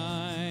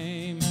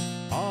thyme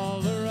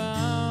all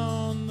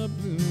around the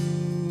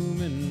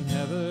blooming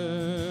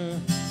heather.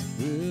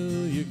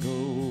 Will you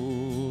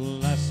go,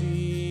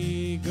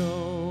 lassie,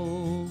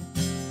 go?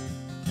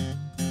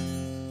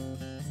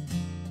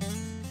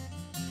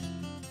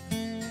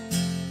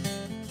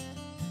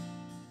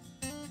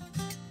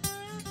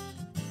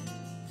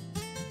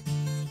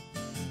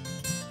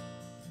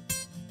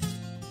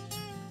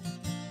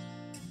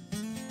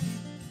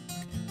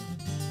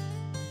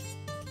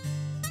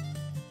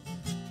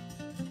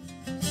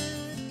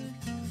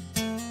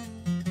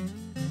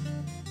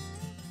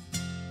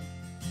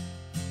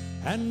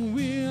 and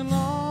we'll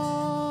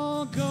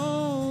all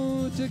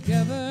go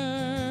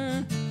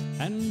together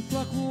and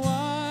pluck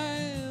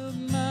wild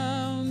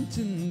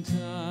mountain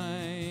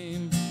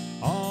thyme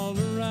all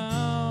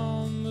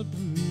around the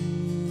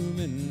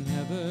bloomin'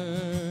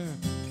 heather.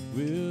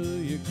 Will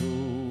you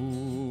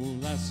go,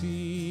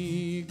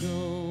 lassie,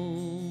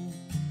 go?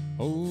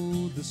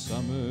 Oh, the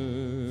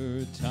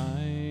summer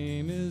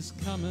time is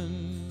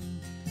comin',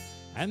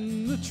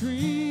 and the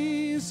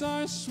trees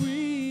are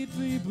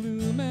sweetly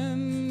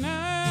bloomin',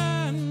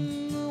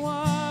 and the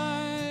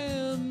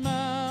wild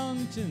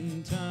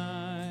mountain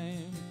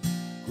thyme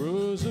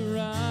grows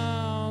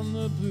around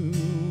the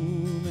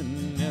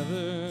bloomin'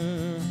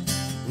 heather.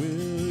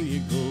 Will you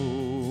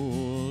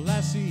go,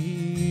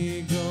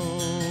 lassie,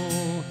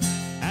 go?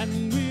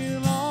 And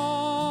we'll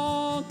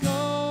all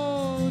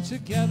go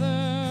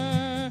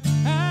together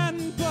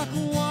and pluck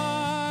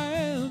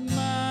wild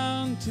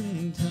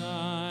mountain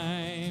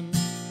thyme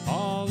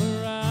all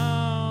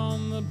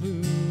around the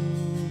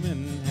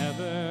bloomin'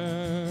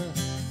 heather.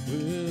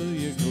 Will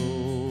you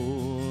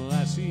go,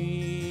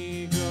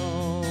 lassie,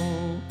 go?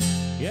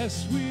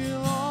 Yes,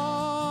 we'll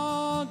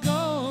all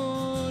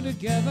go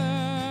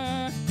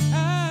together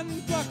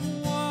and pluck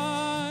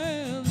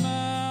wild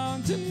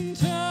mountain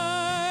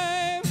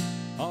thyme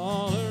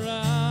all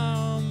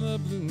around the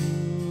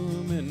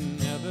bloomin'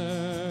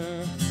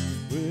 heather.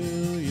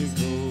 Will you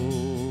go,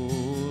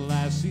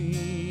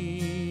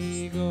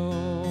 lassie, go?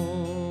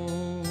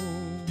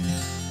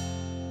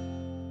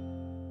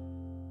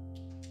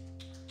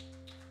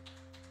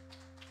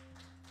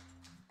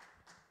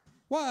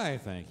 Why,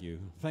 thank you.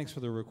 Thanks for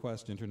the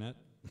request, Internet.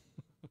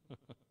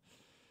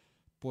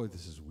 Boy,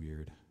 this is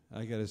weird.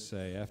 I gotta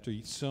say, after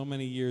so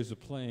many years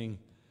of playing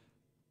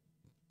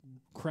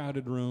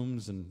crowded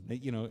rooms and,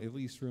 you know, at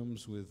least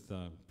rooms with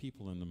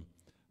people in them,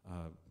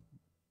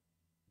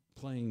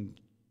 playing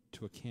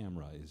to a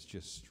camera is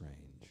just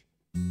strange.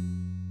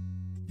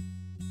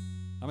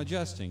 I'm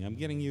adjusting. I'm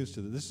getting used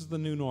to this. This is the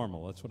new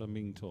normal. That's what I'm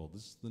being told.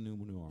 This is the new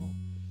normal.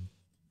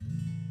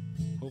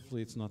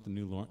 Hopefully it's not the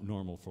new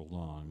normal for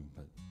long,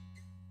 but...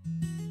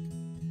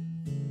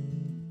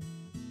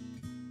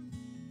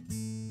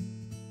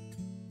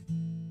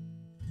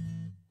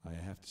 I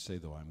have to say,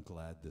 though, I'm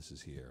glad this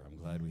is here. I'm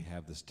glad we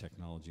have this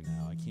technology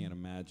now. I can't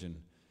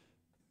imagine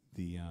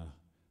the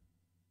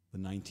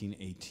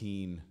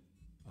 1918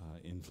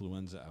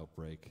 influenza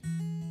outbreak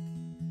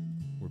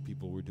where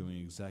people were doing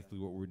exactly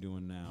what we're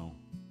doing now,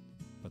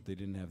 but they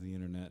didn't have the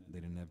internet,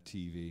 they didn't have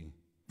TV.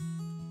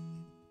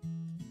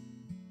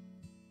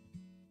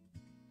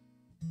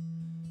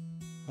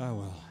 Oh,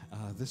 well,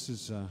 this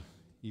is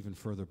even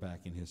further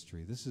back in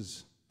history. This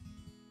is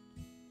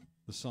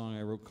the song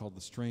I wrote called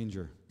The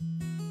Stranger.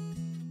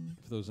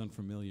 For those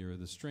unfamiliar,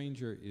 The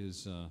Stranger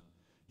is,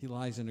 he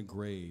lies in a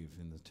grave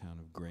in the town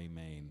of Gray,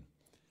 Maine.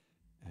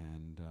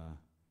 And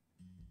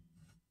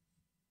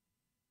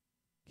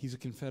he's a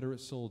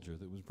Confederate soldier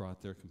that was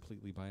brought there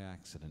completely by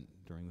accident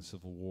during the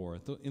Civil War.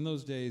 In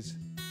those days,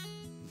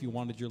 if you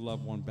wanted your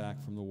loved one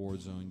back from the war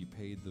zone, you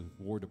paid the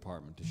War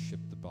Department to ship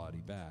the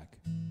body back.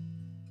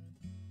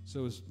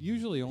 So it was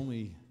usually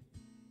only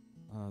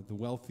the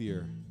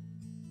wealthier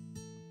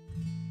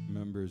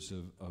members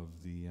of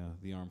the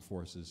armed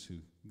forces who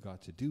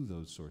got to do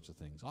those sorts of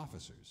things.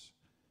 Officers,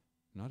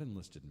 not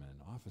enlisted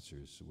men.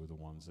 Officers were the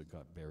ones that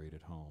got buried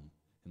at home.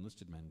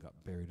 Enlisted men got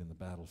buried in the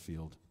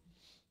battlefield.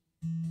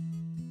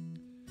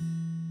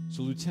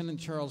 So Lieutenant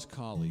Charles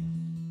Colley,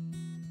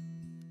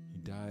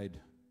 he died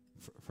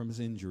from his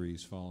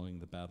injuries following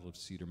the Battle of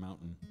Cedar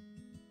Mountain.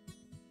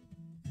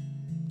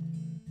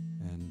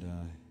 And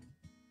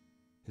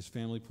his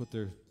family put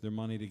their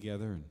money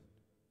together and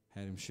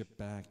had him shipped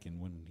back. And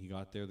when he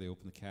got there, they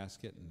opened the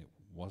casket, and it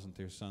wasn't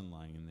their son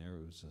lying in there.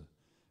 It was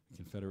a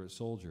Confederate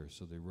soldier.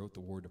 So they wrote the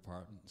War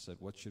Department and said,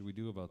 what should we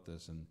do about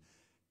this? And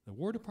the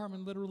War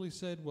Department literally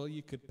said, well,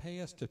 you could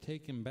pay us to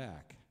take him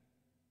back,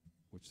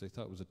 which they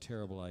thought was a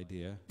terrible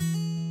idea.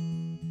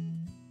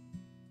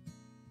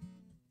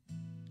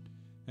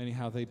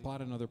 Anyhow, they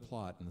bought another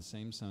plot in the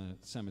same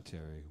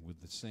cemetery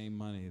with the same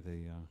money,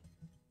 the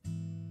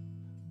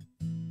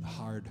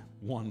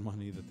hard-won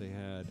money that they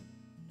had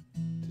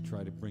to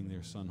try to bring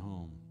their son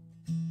home.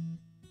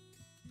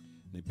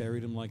 They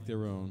buried him like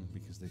their own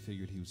because they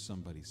figured he was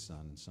somebody's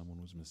son and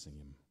someone was missing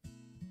him.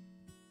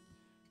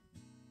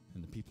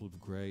 And the people of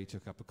Gray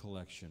took up a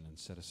collection and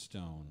set a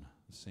stone,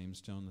 the same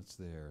stone that's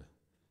there,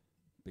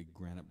 big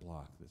granite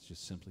block that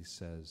just simply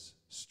says,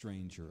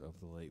 Stranger of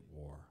the Late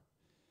War.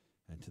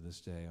 And to this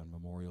day, on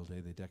Memorial Day,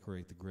 they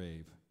decorate the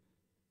grave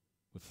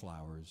with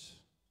flowers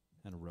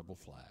and a rebel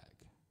flag.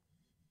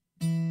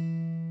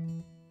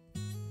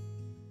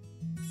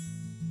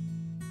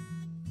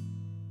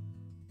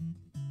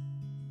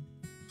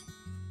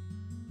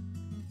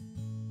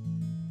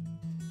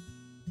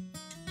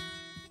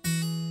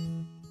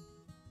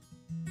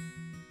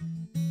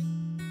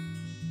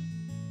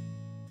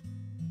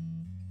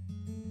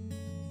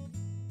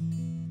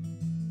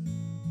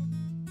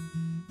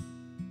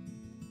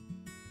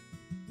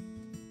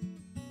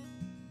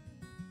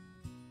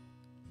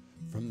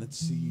 From that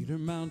Cedar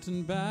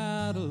Mountain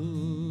battle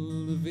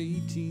of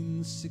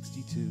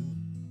 1862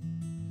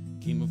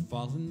 came a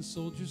fallen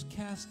soldier's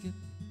casket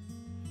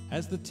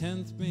as the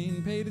 10th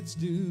Maine paid its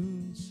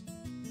dues.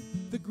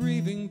 The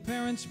grieving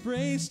parents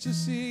braced to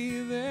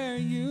see their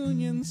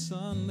Union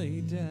son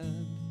lay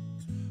dead,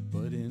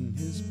 but in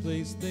his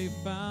place they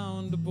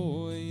found a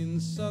boy in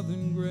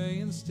Southern gray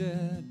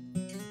instead.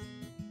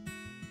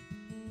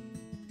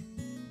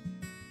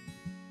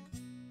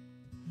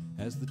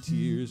 As the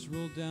tears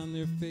rolled down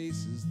their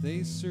faces,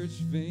 they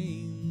searched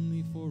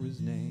vainly for his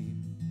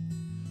name,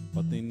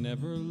 but they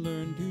never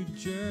learned who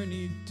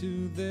journeyed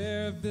to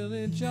their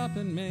village up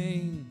in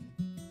Maine.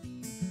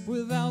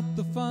 Without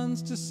the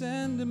funds to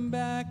send him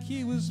back,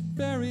 he was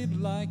buried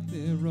like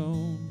their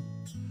own,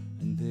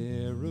 and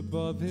there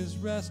above his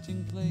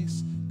resting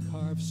place,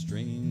 carved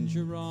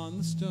stranger on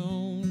the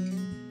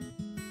stone.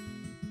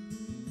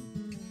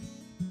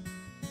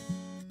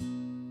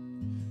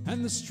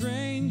 And the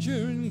stranger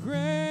in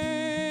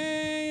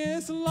gray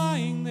is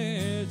lying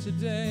there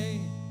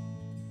today,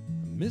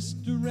 a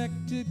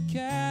misdirected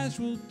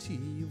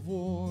casualty of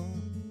war,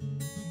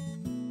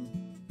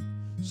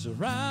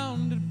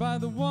 surrounded by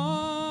the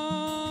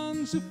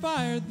ones who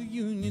fired the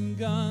Union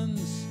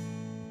guns.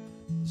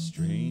 The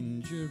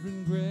stranger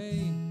in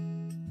gray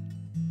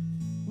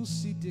will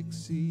see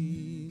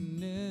Dixie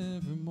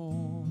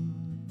nevermore.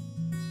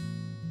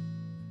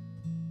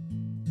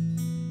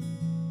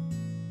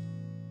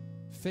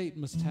 Fate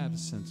must have a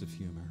sense of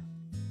humor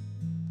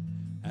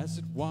as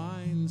it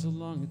winds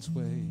along its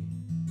way,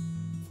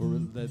 for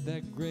it led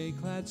that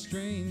gray-clad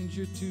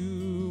stranger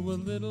to a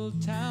little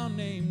town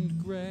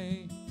named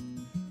Gray.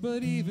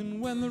 But even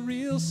when the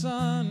real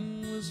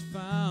son was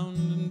found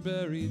and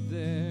buried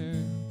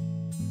there,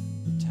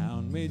 the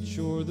town made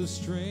sure the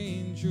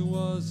stranger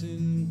was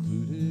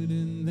included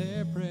in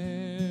their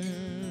prayers.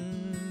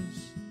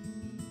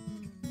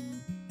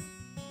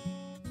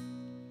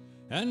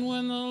 And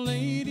when the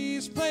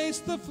ladies place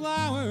the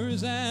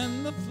flowers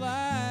and the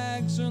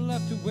flags are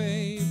left to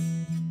wave,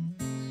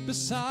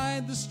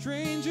 beside the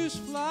stranger's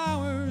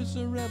flowers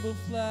a rebel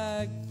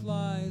flag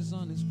flies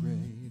on his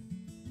grave.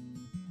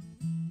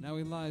 Now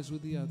he lies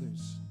with the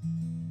others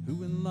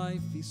who in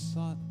life he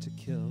sought to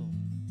kill.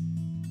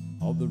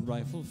 All the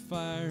rifle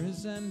fire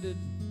has ended,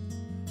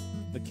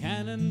 the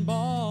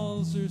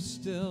cannonballs are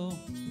still,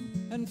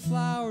 and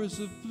flowers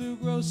of blue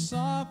grow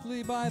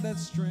softly by that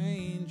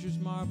stranger's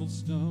marble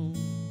stone,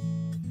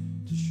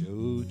 to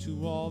show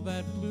to all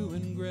that blue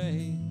and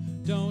gray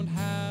don't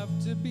have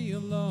to be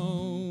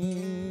alone.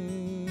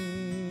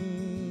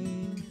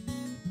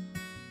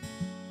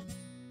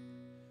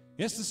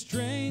 Yes, the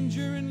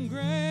stranger in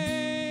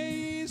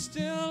gray is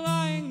still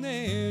lying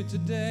there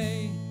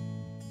today,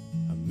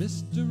 a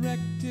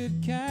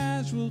misdirected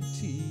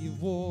casualty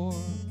of war,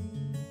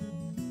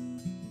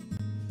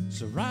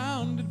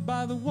 surrounded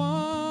by the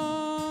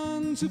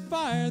ones who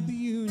fired the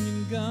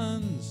Union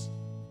guns.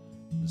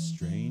 The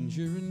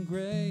stranger in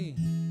gray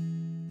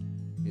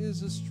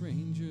is a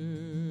stranger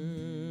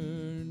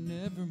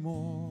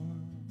nevermore.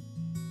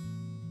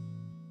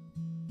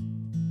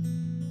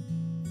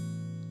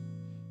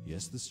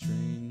 Yes, the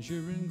stranger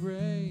in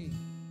gray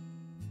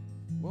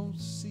won't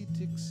see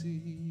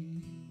Dixie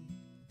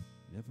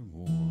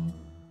nevermore.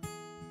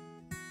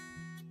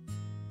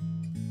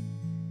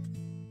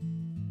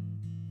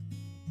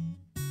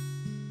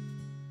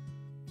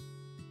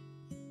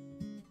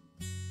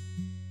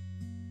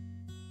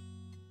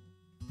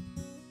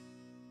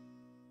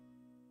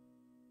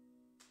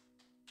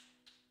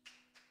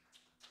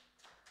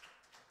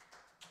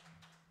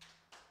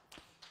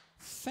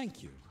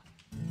 Thank you.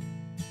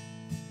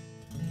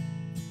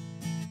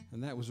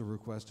 And that was a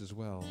request as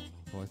well.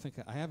 Well,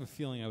 I have a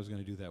feeling I was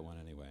going to do that one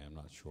anyway. I'm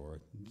not sure,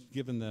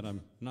 given that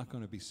I'm not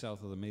going to be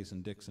south of the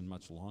Mason-Dixon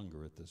much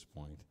longer at this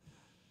point.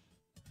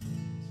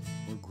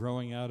 We're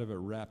growing out of it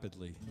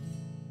rapidly.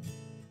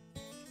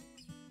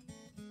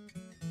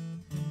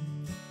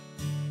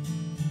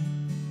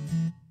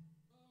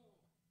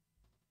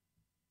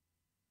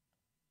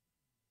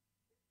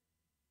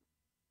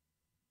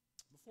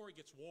 Before it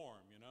gets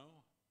warm, you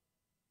know?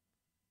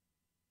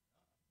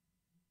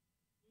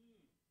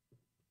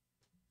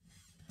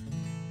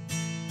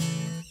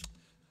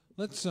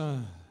 Let's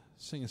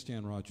sing a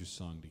Stan Rogers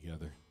song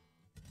together,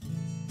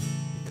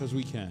 because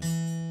we can.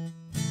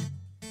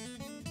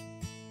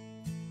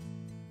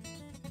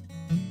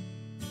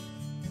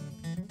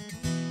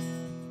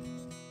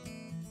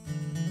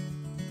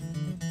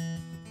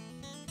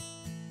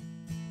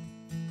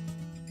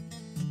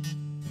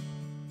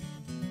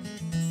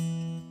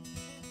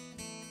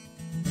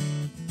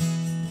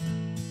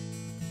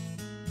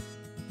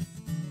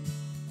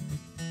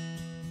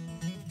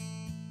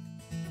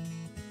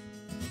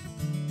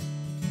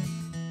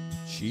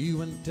 She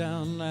went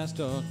down last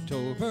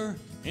October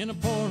in a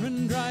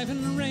pouring,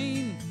 driving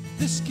rain.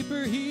 The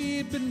skipper,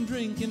 he'd been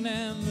drinking,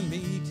 and the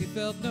mate, he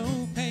felt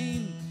no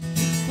pain.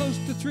 Close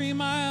to 3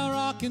 Mile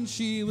Rock, and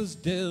she was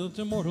dealt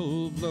a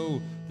mortal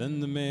blow. Then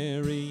the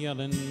Mary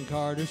Ellen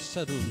Carter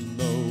settled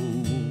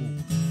low.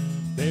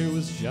 There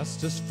was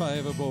Justice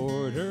 5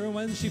 aboard her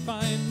when she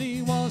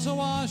finally was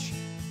awash.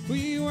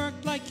 We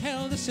worked like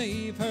hell to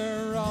save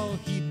her, all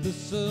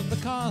heedless of the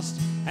cost,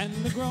 and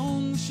the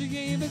groans she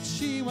gave as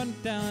she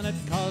went down had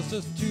caused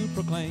us to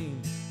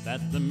proclaim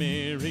that the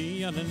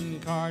Mary Ellen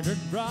Carter'd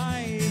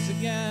rise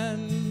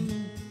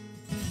again.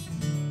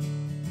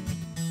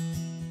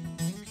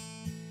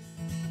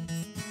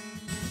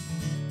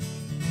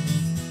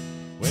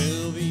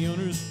 Well, the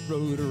owners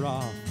wrote her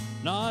off,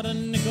 not a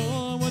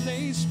nickel would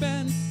they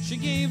spend. She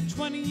gave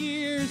 20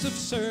 years of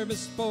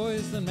service,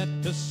 boys, then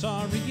met us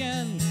sorry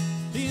end.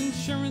 The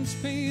insurance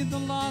paid the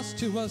loss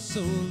to us,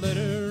 so let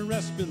her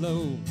rest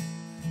below.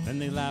 Then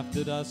they laughed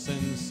at us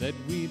and said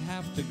we'd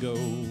have to go.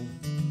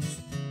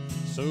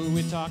 So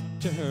we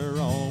talked to her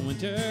all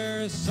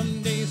winter,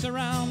 some days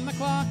around the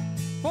clock,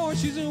 for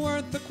she's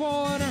worth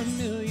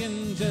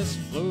 $250,000 just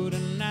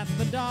floating at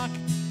the dock.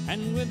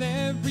 And with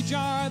every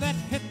jar that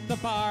hit the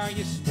bar,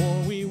 you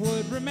swore we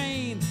would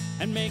remain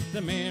and make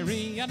the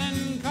Mary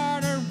Ellen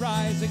Carter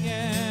rise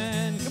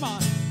again. Come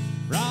on,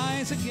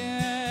 rise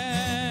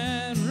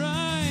again,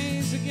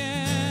 rise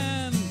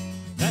again.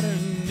 Let her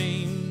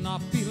name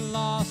not be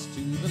lost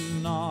to the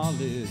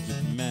knowledge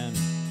of men.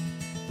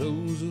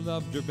 Those who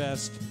loved her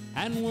best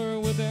and were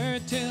with her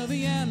till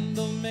the end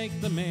will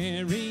make the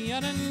Mary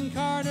Ellen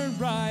Carter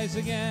rise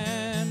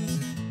again.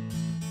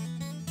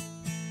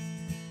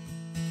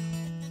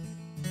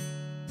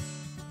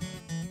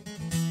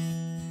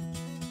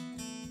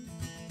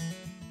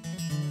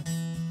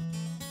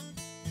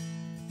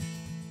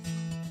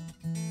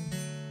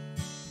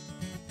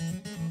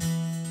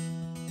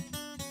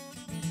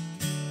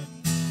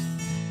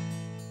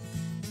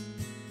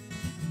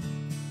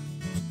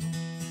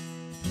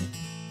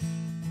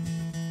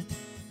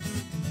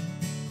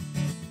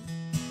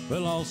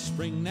 Well, all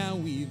spring now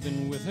we've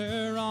been with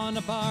her on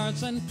a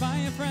barge and by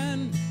a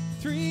friend.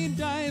 3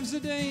 dives a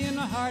day in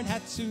a hard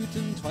hat suit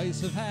and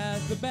twice have had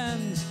the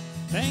bends.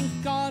 Thank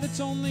God it's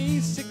only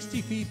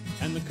 60 feet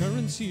and the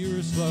currents here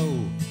are slow,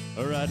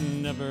 or I'd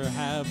never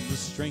have the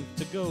strength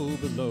to go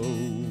below.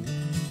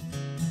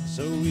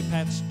 So we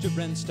patched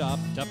her and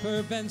stopped up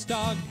her vents,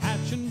 dogged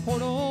hatch and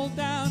porthole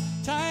down,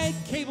 tied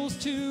cables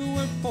to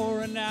her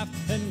fore and aft,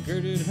 then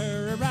girded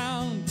her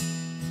around.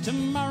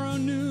 Tomorrow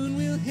noon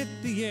we'll hit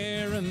the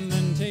air and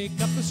then take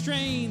up the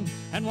strain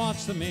and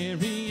watch the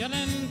Mary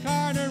Ellen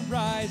Carter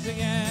rise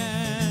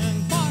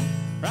again. Come on,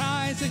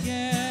 rise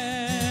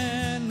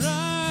again,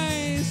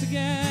 rise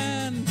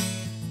again.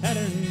 Let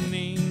her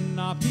name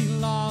not be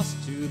lost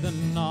to the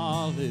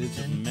knowledge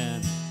of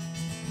men.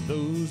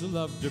 Those who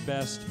loved her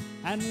best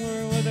and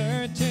were with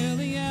her till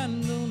the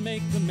end will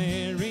make the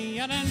Mary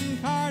Ellen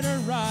Carter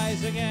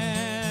rise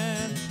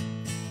again.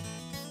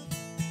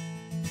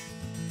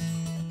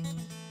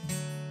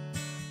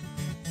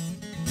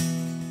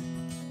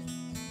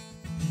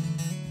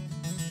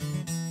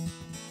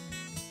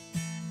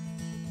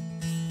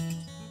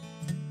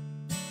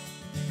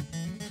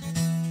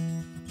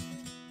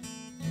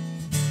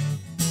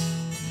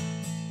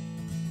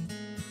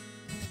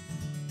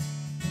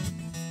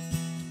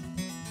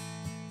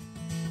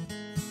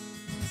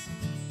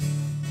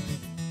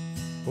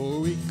 For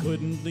we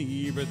couldn't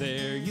leave her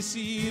there, you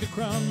see, to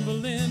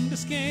crumble into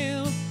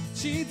scale.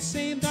 She'd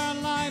saved our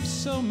lives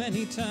so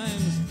many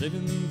times,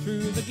 living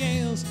through the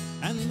gales,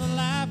 and the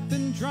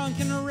laughing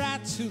drunken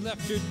rats who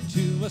left her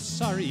to a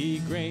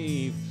sorry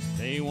grave,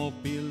 they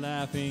won't be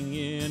laughing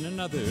in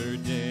another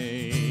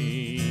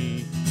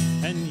day.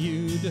 And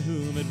you to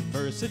whom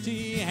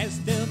adversity has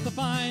dealt the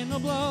final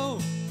blow,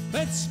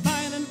 let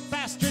smiling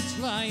bastards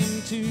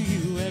lying to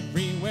you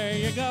everywhere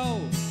you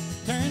go.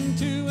 Turn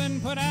to and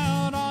put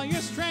out all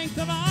your strength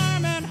of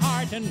arm and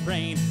heart and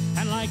brain,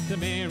 and like the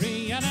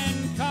Mary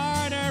Ellen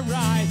Carter,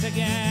 rise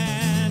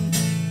again.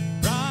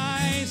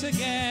 Rise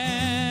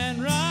again,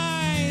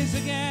 rise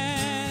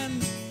again.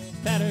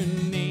 That her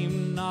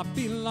name not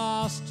be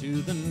lost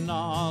to the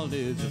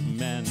knowledge of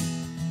men.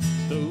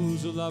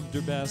 Those who loved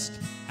her best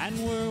and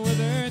were with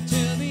her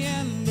till the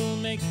end will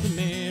make the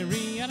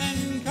Mary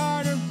Ellen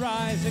Carter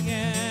rise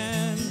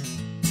again.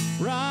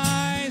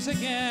 Rise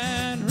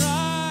again,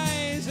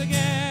 rise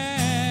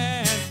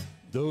again.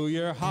 Though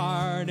your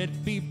heart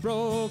it be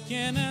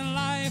broken and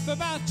life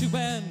about to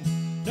end,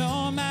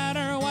 no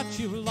matter what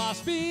you've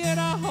lost, be it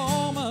a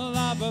home, a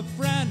love, a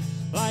friend,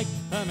 like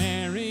a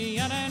Mary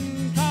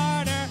Ellen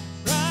Carter,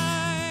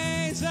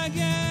 rise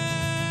again.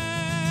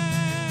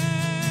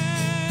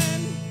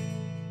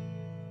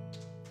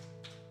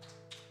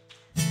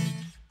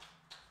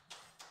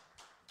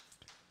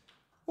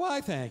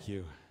 Why, thank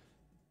you.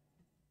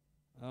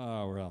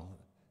 Oh, well.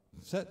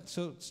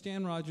 So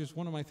Stan Rogers,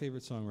 one of my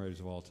favorite songwriters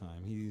of all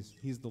time.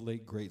 He's the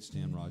late, great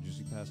Stan Rogers.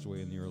 He passed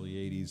away in the early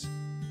 80s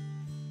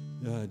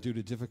due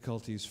to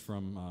difficulties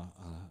from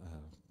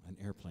an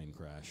airplane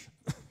crash.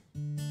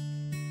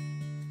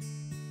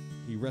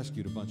 He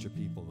rescued a bunch of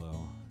people,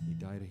 though. He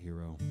died a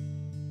hero.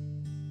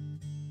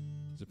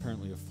 He's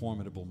apparently a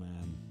formidable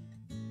man,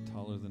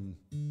 taller than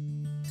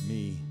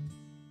me,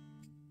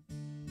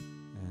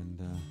 and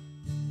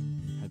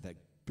had that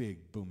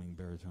big, booming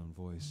baritone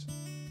voice.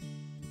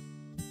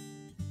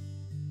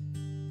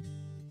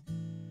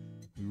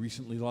 We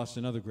recently lost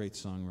another great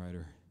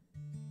songwriter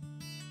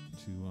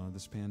to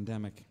this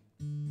pandemic,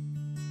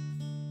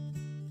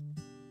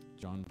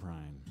 John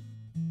Prine.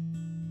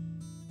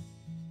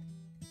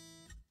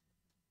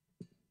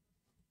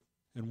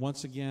 And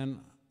once again,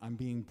 I'm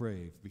being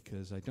brave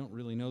because I don't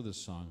really know this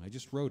song. I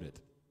just wrote it.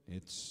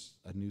 It's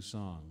a new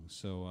song.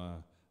 So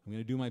I'm going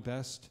to do my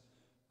best.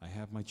 I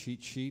have my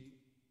cheat sheet.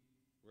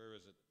 Where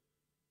is it?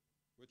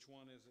 Which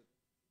one is it?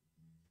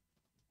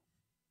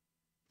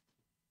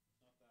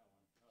 Not that one.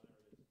 Oh, there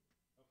it is.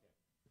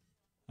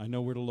 Okay. I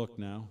know where to look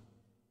now.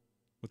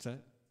 What's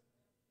that?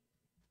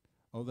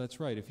 Oh, that's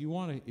right. If you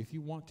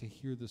want to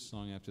hear this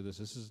song after this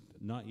is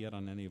not yet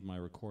on any of my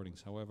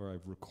recordings. However,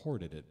 I've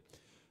recorded it.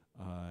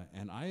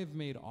 And I have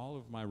made all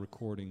of my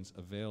recordings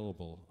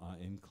available,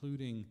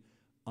 including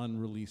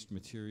unreleased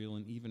material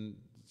and even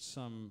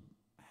some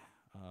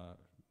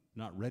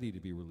not ready to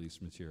be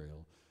released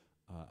material.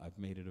 I've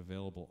made it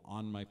available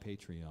on my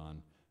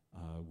Patreon,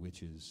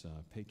 which is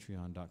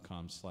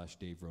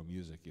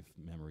patreon.com/daverowemusic, if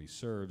memory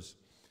serves.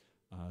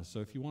 So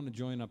if you want to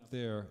join up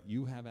there,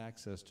 you have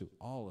access to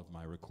all of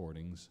my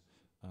recordings.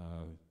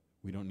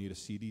 We don't need a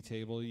CD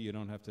table. You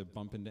don't have to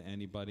bump into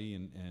anybody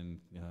and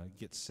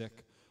get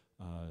sick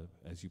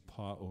as you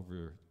paw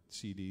over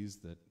CDs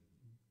that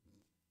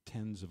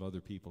tens of other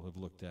people have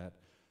looked at.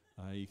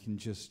 You can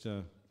just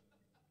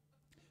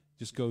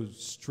go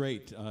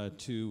straight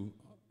to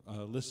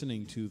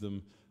listening to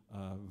them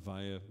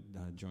via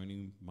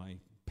joining my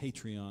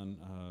Patreon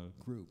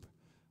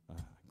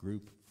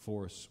group,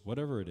 force,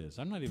 whatever it is.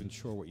 I'm not even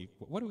sure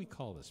what do we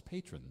call this?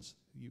 Patrons.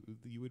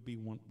 You would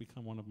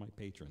become one of my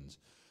patrons.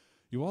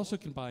 You also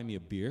can buy me a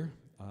beer.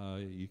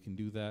 You can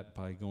do that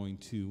by going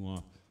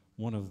to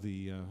one of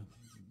the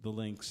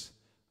links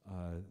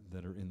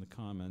that are in the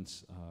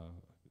comments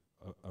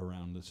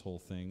around this whole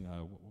thing.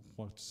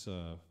 Let's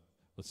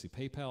see,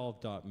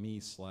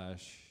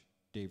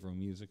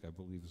 paypal.me/daverowemusic, I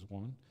believe is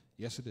one.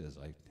 Yes, it is.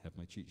 I have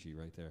my cheat sheet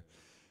right there.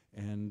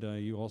 And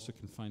you also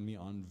can find me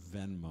on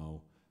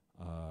Venmo,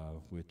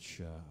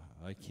 which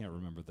I can't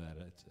remember that.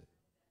 It's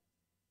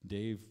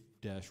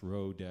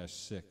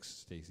Dave-Rowe-6,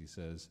 Stacy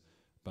says.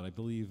 But I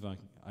believe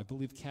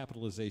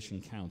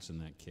capitalization counts in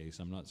that case.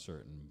 I'm not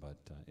certain,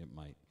 but it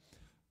might.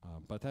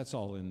 But that's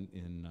all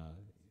in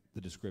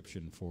the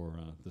description for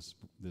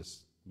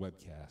this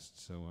webcast.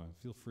 So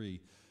feel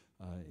free,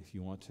 if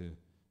you want to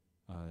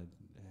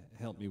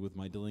help me with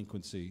my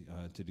delinquency,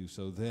 to do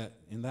so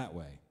in that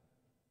way.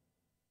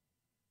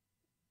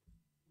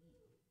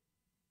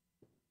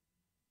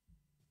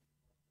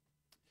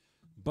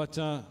 But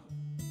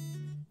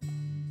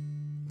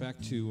back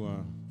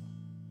to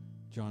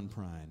John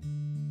Prine.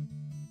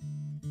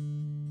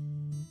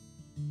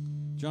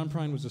 John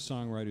Prine was a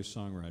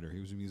songwriter. He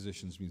was a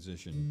musician's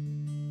musician.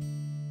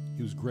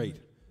 He was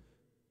great.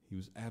 He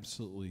was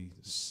absolutely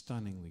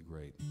stunningly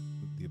great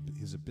with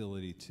his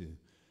ability to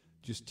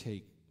just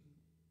take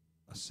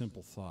a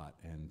simple thought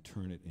and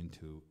turn it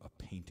into a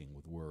painting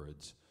with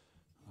words.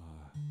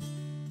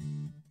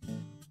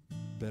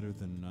 Better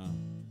than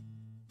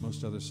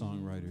most other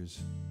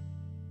songwriters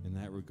in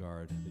that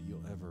regard that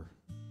you'll ever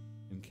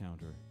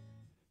encounter.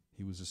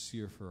 He was a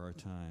seer for our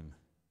time,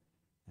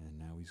 and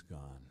now he's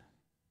gone.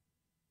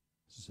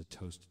 This is a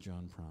toast to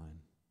John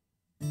Prine.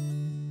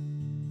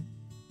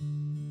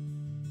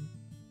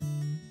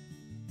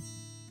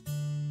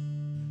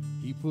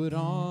 He put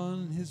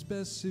on his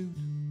best suit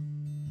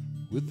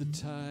with the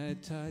tie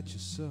tied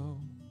just so.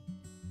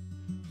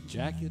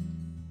 Jacket,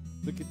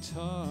 the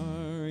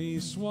guitar, he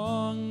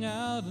swung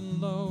out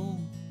and low.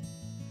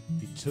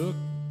 He took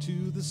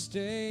to the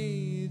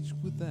stage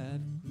with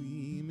that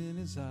gleam in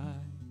his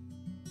eye.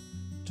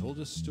 Told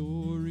us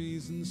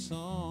stories in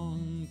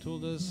song,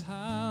 told us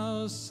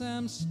how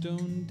Sam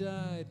Stone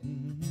died.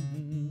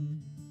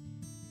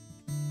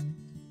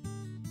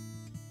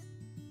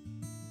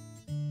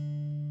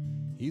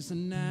 He's a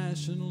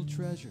national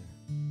treasure,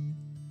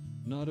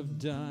 not of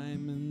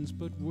diamonds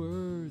but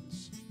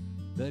words,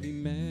 that he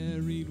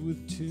married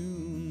with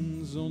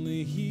tunes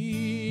only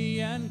he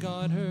and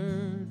God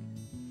heard.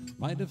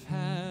 Might have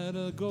had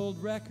a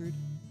gold record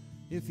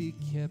if he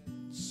kept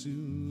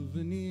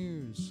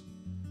souvenirs.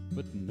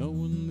 But no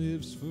one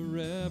lives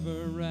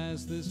forever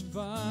as this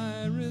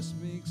virus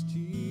makes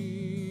tears.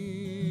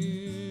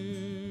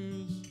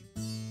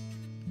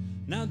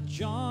 Now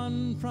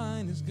John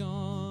Prine is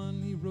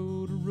gone, he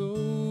rode a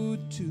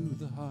road to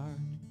the heart.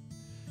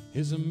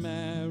 His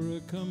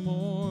America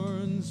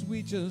mourns,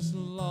 we just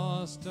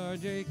lost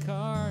R.J.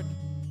 Card.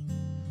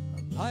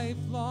 A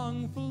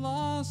lifelong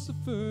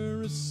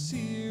philosopher, a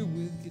seer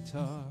with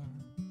guitar.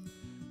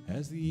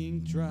 As the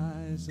ink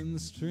dries and the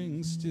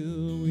strings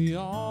still, we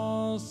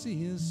all see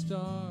his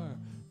star.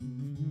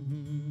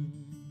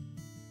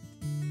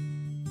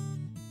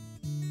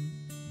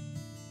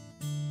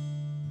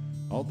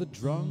 All the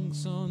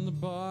drunks on the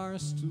bar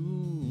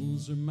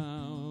stools are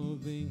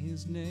mouthing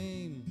his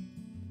name.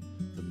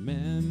 The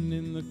men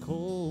in the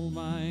coal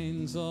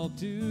mines all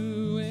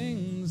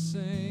doing the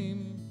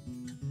same.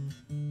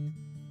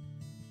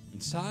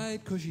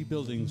 Inside cushy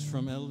buildings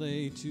from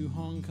LA to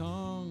Hong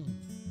Kong,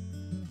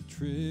 the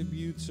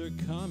tributes are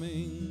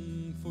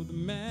coming for the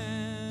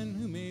man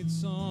who made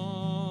songs.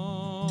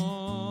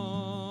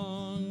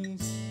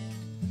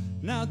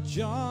 Now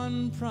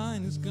John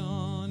Prine is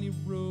gone, he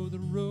rode the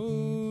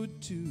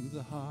road to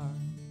the heart.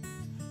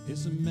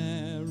 His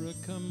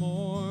America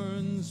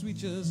mourns, we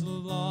just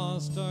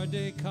lost our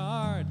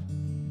Descartes.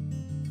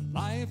 A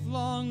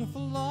lifelong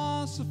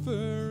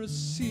philosopher, a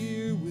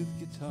seer with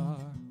guitar.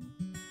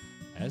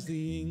 As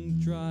the ink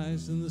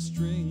dries and the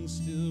strings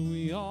still,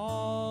 we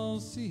all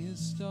see his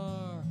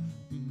star.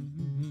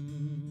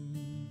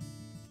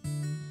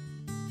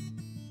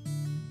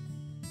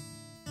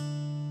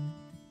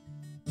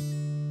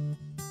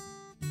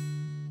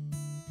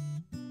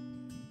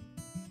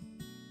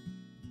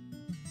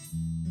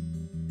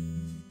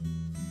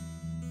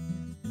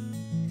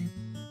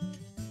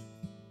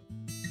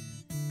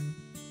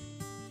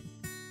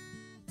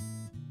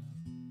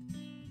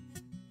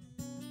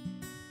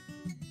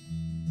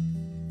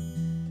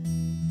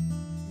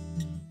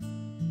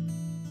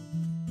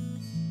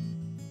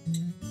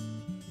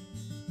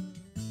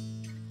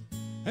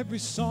 Every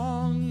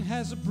song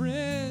has a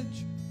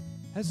bridge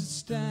as it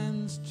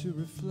stands to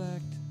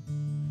reflect.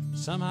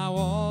 Somehow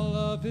all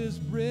of his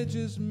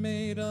bridges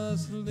made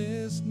us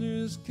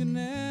listeners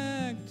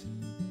connect.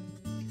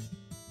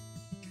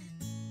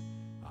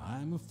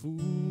 I'm a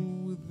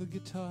fool with the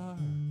guitar,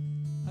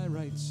 I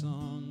write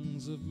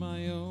songs of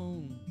my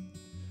own.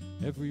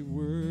 Every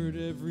word,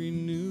 every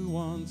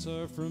nuance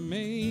are from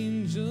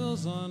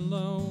angels on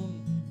loan.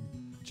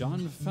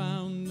 John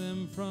found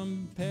them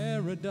from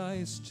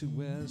paradise to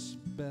West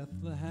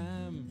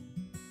Bethlehem.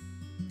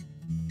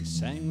 He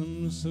sang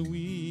them so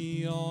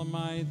we all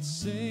might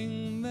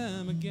sing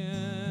them again.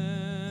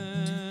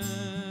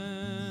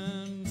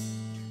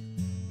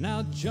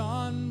 Now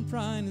John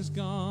Prine is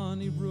gone,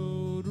 he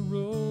rode a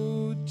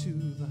road to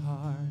the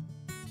heart.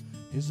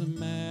 His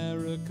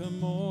America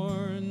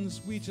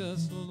mourns, we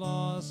just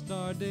lost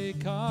our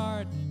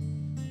Descartes.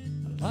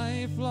 A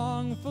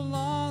lifelong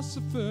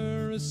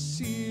philosopher, a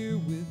seer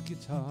with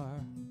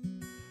guitar.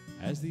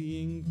 As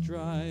the ink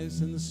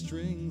dries and the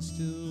strings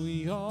still,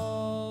 we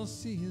all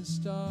see his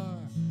star.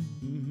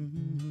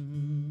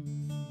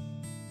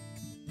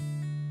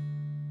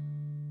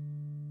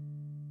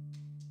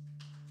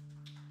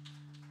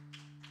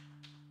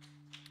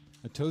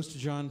 A toast to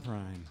John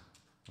Prine,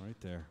 right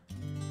there.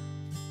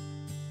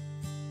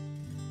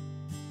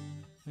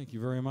 Thank you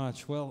very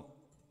much. Well,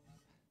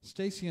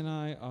 Stacy and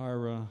I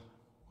are,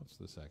 what's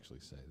this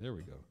actually say? There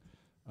we go.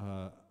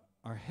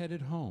 Are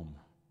headed home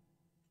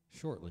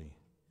shortly.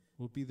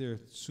 We'll be there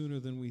sooner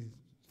than we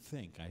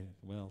think.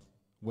 Well,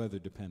 weather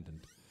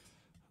dependent.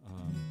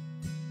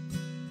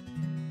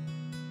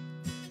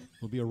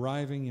 We'll be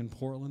arriving in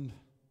Portland,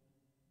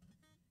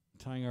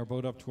 tying our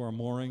boat up to our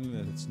mooring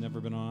that it's never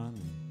been on,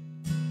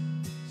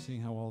 and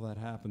seeing how all that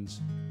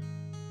happens.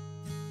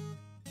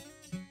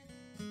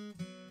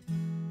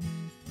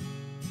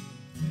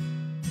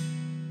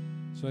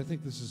 So I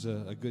think this is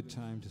a good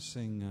time to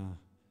sing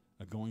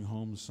a going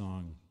home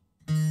song.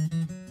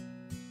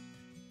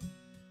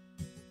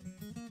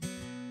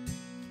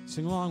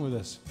 Sing along with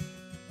us.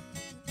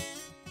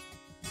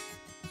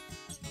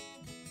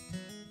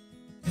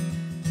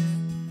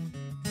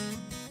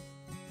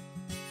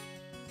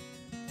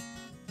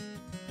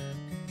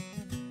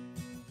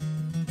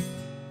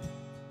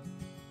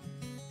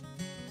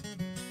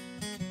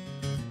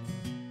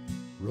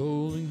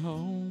 Rolling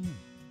home,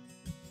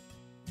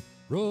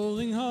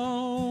 rolling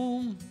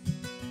home,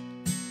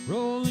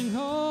 rolling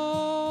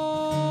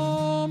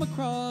home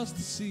across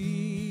the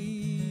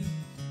sea,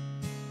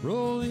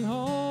 rolling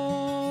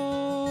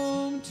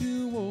home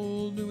to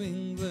old New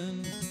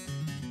England,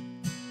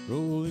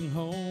 rolling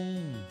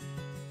home,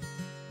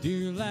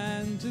 dear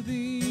land, to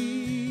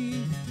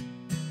thee,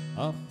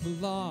 up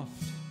aloft,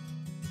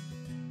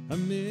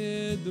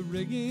 amid the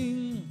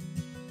rigging,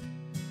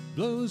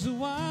 blows a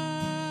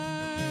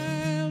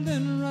wild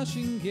and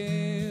rushing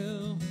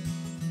gale,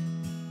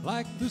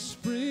 like the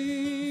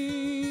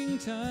springtime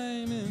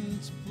in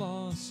its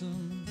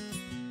blossom,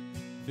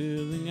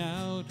 filling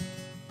out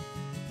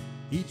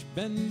each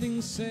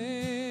bending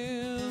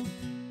sail,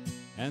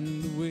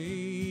 and the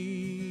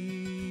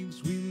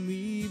waves we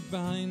leave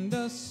behind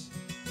us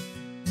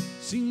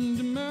seem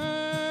to murmur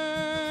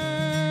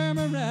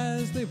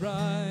as they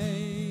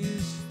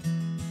rise.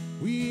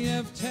 We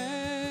have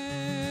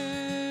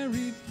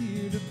tarried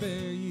here to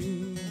bear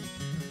you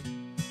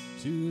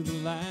to the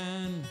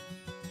land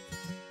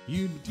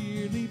you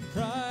dearly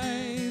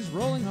prize.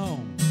 Rolling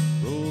home,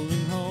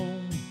 rolling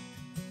home,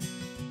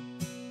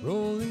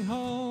 rolling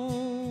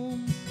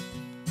home,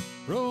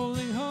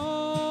 rolling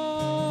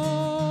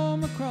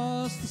home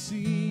across the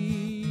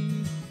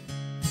sea,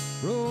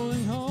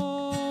 rolling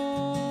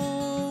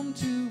home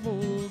to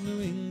old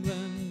New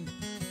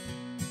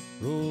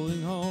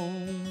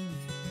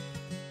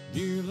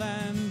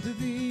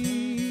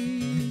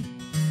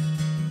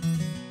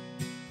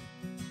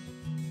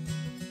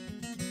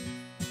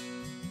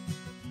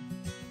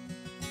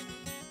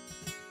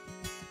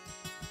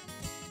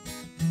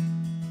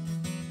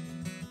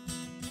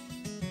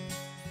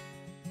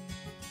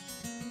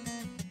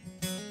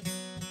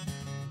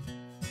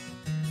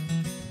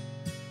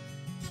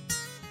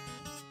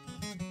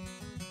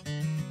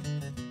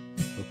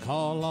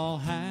Call all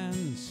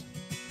hands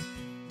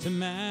to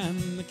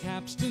man the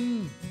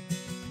capstan.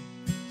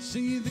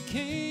 See the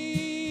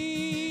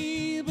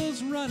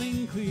cables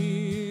running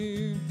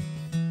clear.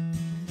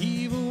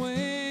 Heave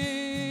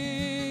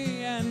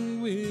away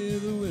and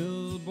with a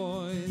will,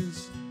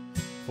 boys,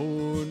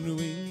 for New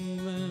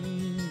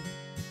England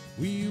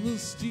we will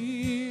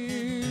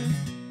steer.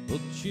 Well,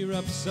 cheer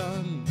up,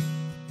 son,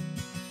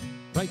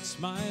 bright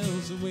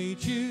smiles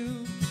await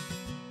you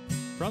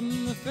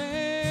from the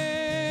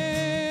fairest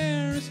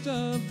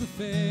of the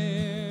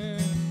fair,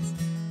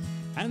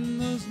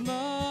 and those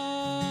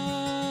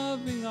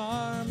loving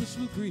arms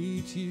will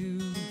greet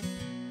you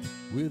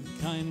with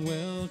kind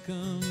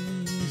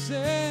welcomes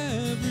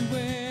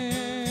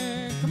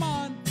everywhere. Come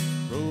on,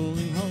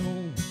 rolling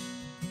home,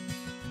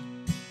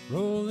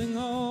 rolling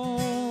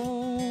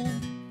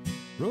home,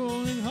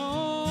 rolling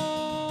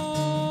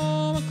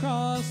home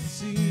across the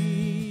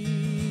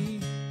sea,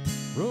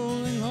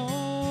 rolling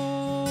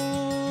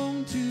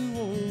home to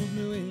old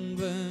New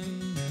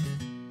England,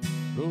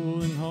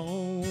 rolling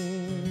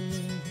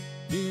home,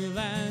 dear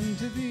land,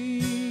 to thee.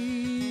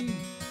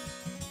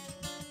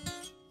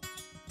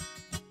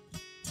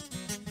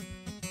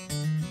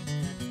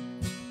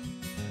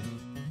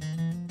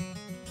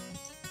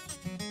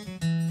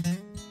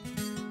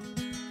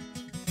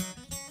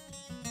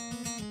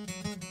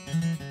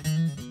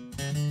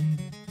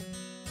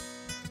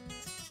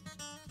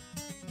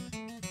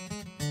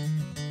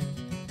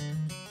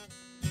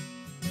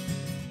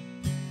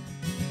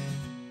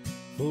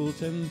 Full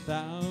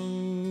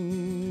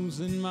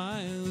 10,000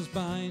 miles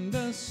bind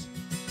us,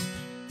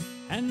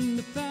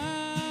 and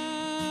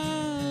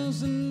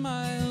 1,000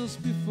 miles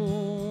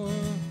before,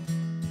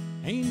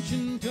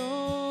 ancient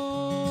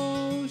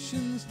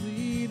oceans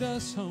lead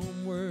us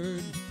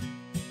homeward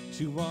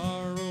to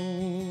our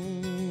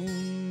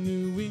own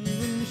New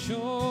England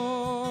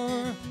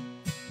shore.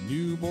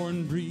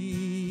 Newborn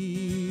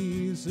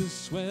breezes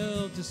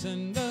swell to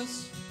send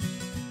us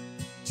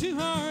to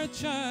our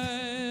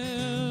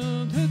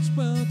childhood's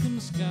welcome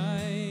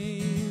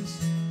skies,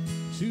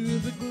 to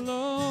the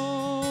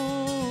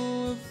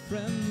glow of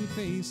friendly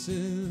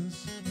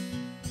faces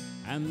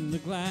and the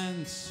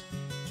glance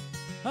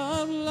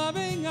of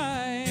loving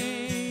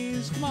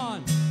eyes. Come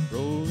on,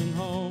 rolling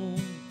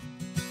home,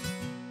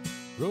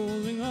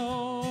 rolling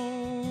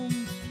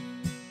home,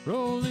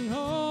 rolling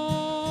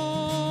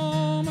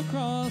home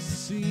across the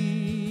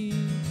sea,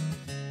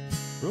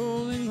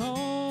 rolling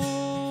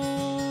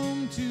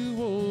home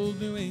to old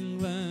New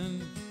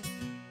England,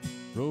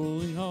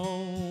 rolling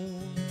home,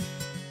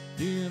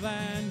 dear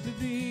land, to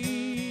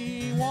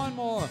thee. One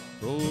more,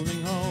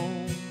 rolling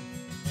home,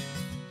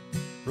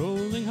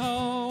 rolling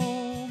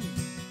home,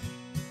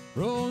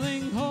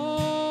 rolling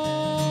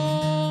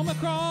home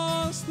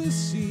across the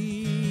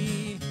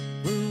sea.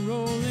 We're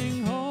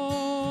rolling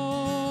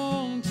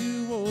home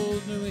to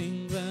old New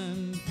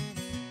England,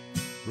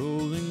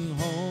 rolling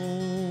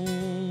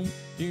home,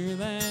 dear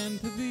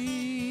land, to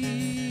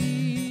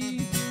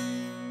thee.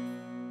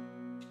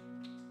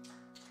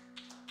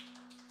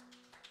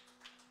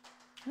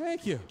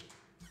 Thank you.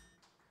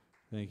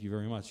 Thank you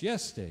very much.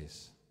 Yes,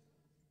 Stace.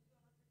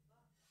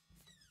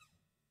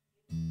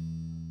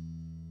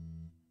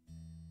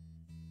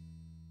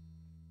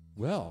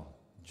 Well,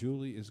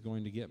 Julie is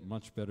going to get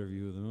much better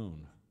view of the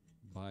moon,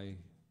 by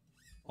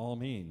all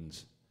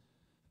means.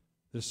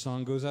 This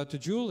song goes out to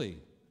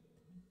Julie.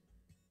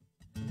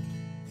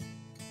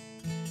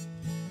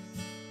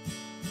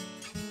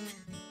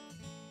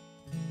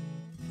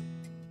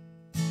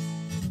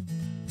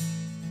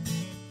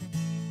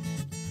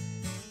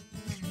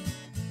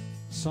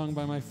 Sung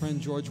by my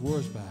friend George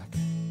Worsback.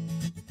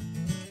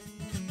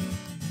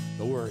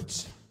 The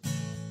words.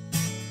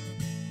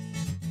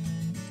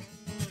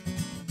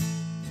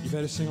 You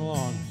better sing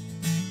along.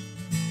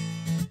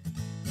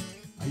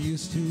 I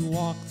used to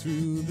walk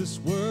through this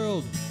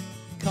world,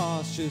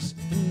 cautious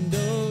and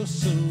oh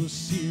so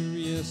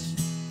serious,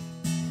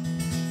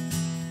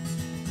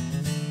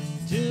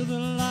 till the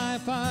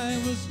life I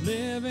was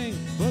living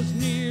was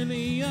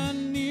nearly a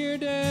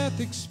near-death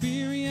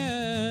experience.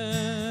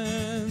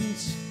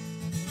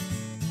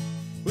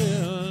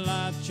 Well,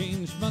 I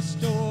changed my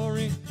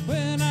story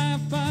when I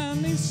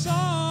finally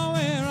saw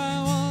where I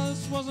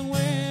wasn't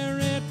where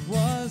it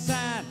was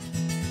at.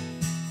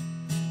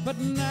 But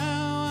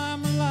now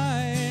I'm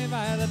alive,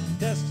 I let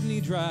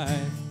destiny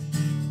drive,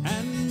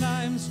 and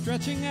I'm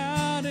stretching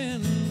out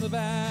in the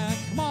back.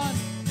 Come on!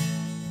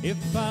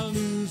 If I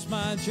lose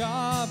my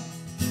job,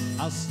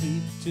 I'll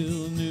sleep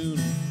till noon.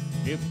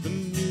 If the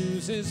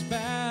news is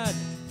bad,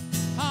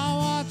 I'll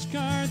watch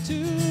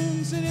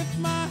cartoons. And if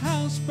my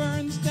house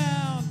burns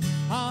down,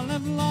 I'll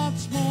have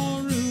lots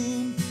more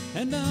room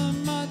and a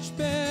much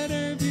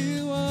better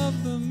view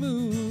of the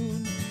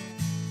moon.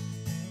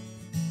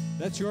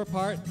 That's your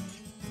part.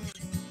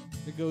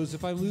 It goes,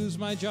 if I lose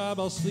my job,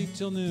 I'll sleep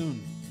till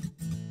noon.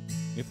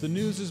 If the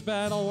news is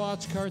bad, I'll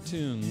watch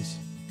cartoons.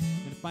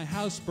 And if my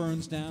house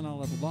burns down,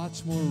 I'll have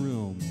lots more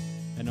room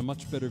and a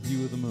much better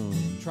view of the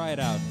moon. Try it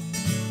out.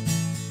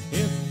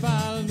 If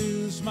I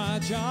lose my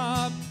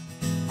job,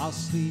 I'll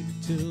sleep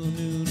till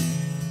noon.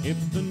 If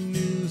the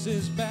news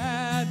is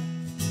bad,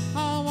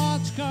 I'll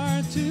watch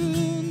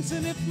cartoons.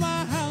 And if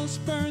my house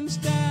burns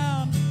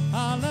down,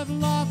 I'll have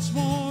lots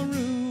more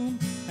room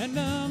and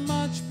a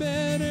much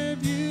better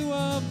view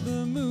of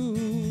the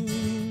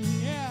moon.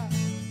 Yeah.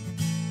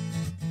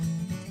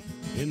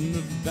 In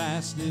the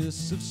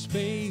vastness of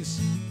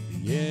space,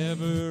 the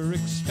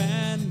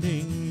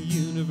ever-expanding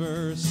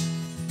universe,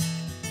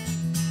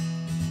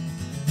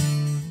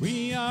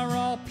 we are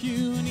all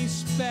puny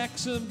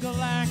specks of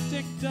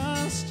galactic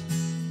dust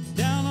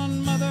down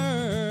on Mother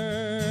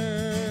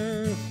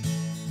Earth.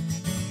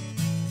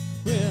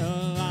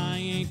 Well, I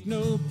ain't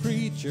no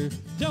preacher,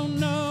 don't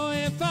know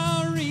if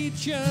I'll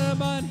reach ya,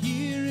 but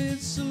here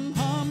is some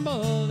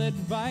humble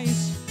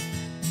advice.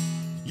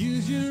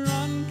 Use your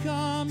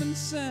uncommon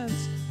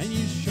sense, and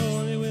you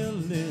surely will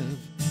live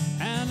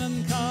an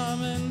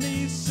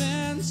uncommonly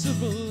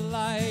sensible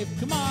life.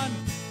 Come on!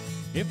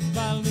 If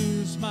I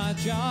lose my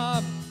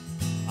job,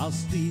 I'll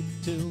sleep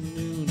till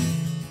noon.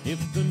 If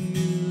the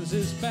news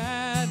is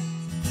bad,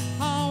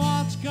 I'll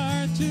watch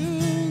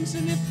cartoons.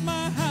 And if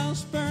my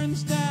house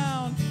burns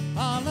down,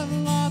 I'll have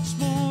lots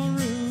more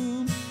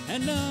room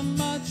and a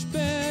much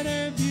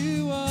better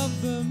view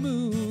of the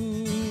moon.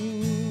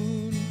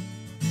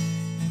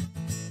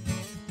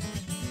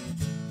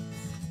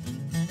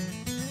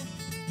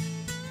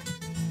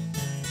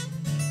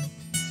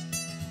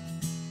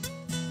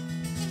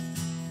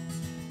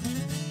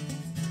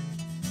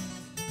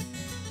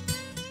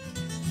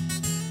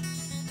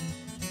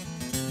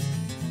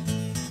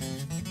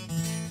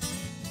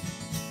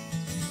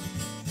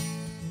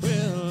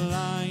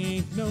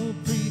 No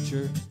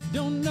preacher,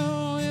 don't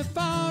know if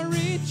I'll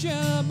reach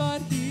ya,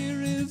 but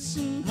here is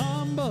some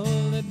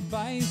humble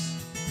advice.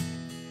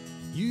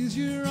 Use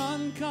your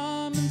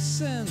uncommon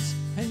sense,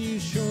 and you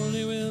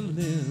surely will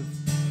live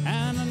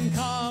an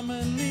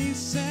uncommonly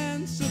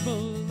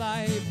sensible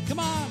life. Come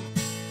on!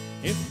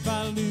 If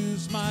I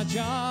lose my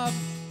job,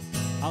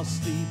 I'll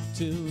sleep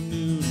till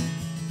noon.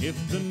 If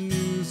the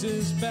news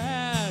is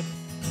bad,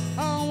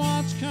 I'll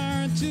watch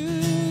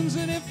cartoons.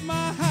 And if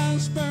my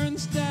house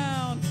burns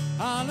down,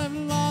 I'll have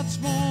lots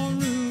more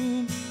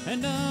room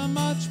and a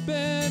much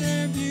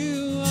better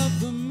view of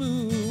the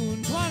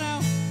moon. Come on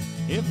now!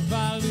 If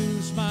I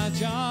lose my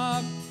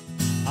job,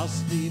 I'll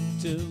sleep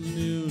till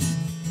noon.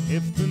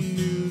 If the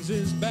news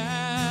is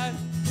bad,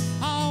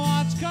 I'll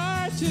watch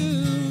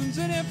cartoons.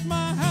 And if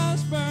my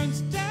house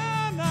burns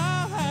down,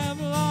 I'll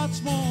have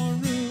lots more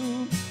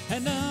room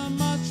and a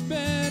much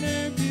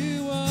better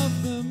view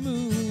of the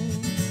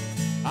moon.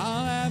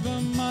 I'll have a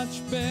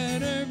much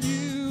better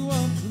view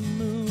of the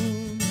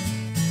moon.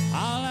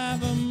 I'll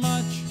have a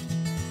much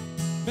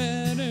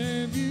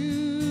better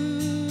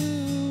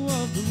view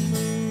of the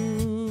moon.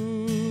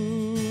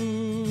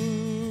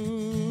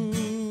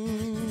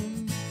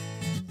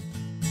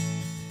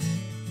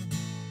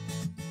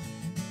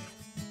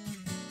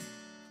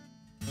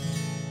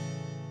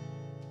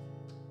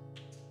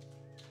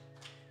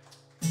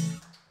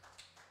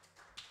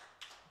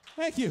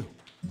 Thank you.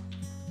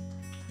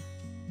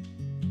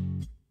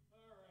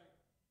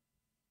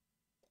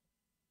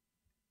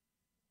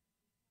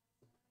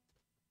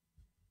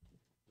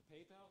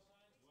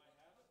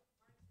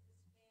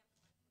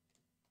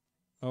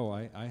 Oh,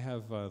 I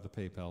have the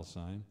PayPal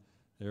sign.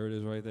 There it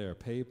is right there.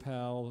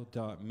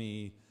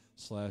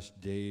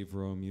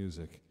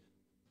 PayPal.me/daverowemusic.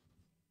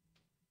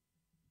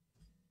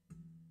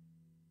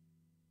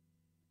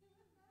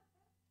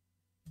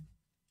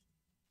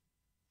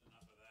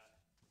 Enough of that.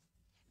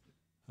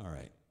 All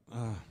right.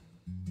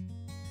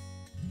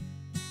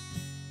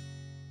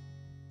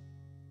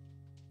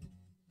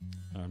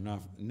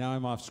 Now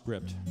I'm off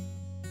script.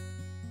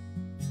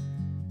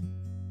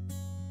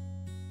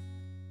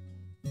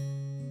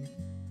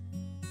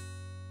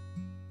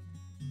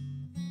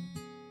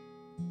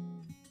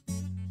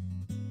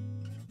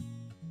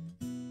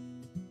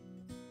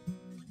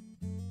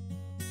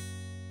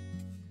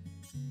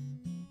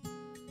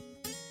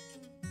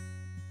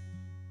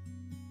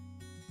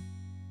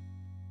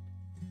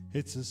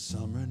 It's a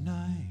summer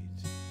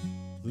night,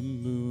 the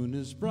moon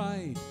is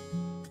bright,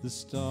 the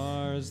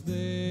stars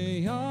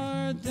they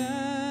are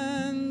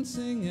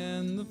dancing,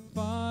 and the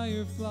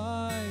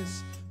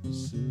fireflies are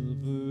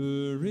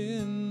silver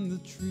in the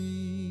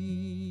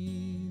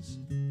trees.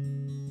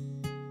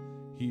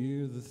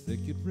 Hear the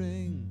thicket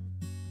ring,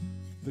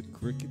 the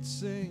crickets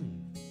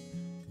sing,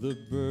 the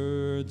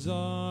birds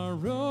are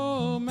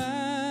romancing,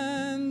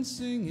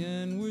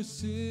 and we're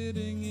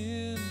sitting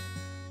in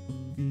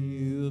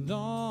field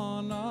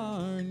on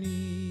our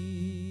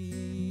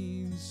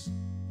knees,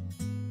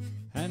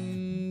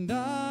 and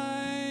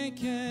I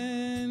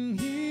can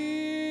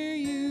hear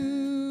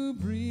you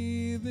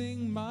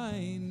breathing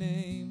my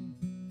name.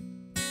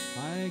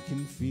 I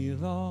can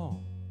feel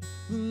all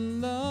the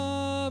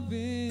love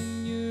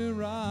in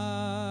your eyes,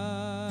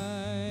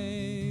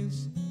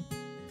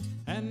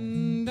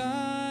 and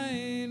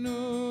I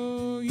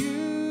know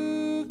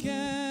you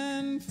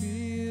can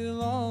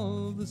feel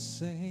all the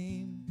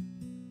same.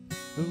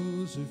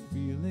 Those are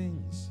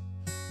feelings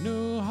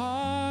no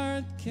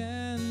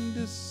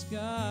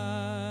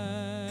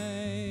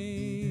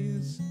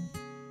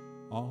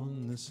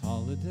this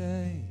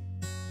holiday,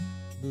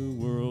 the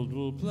world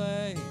will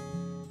play,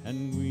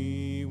 and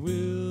we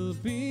will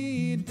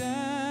be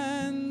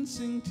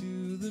dancing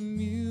to the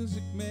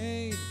music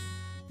made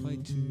by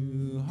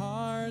two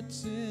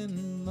hearts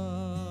in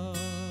love.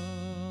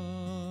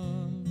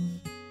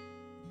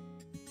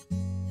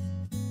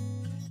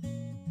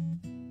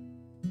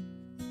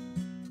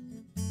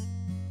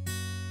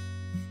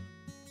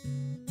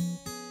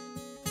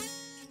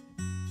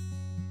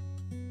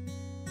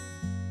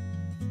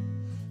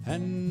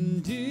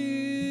 And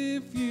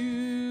if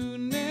you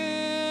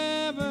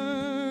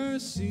never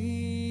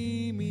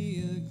see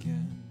me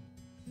again,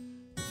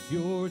 if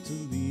you're to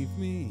leave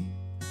me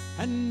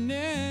and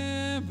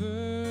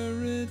never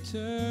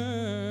return,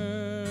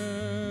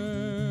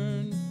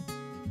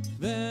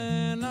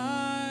 then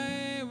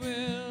I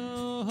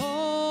will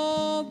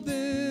hold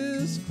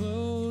this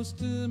close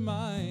to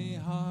my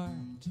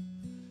heart.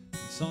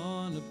 It's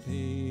on a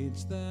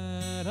page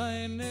that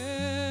I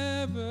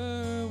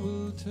never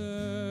will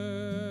turn.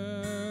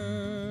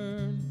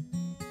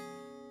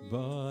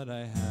 But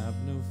I have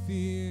no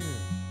fear,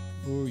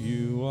 for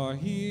you are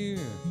here,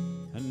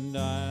 and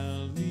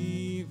I'll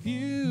leave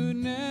you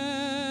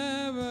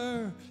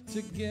never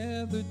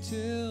together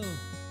till the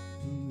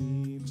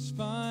leaves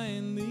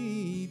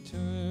finally turn.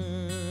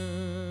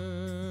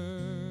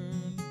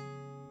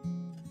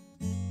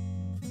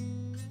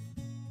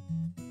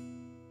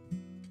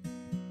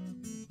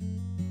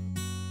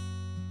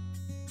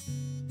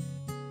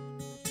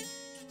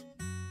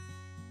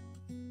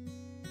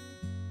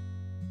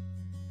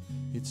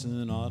 It's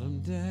an autumn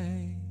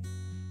day,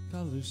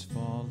 colors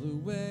fall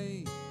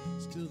away,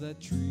 still that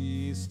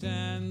tree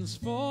stands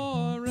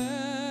forever,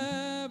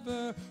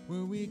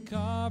 where we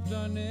carved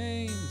our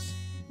names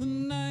the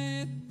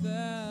night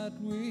that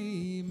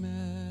we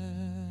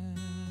met.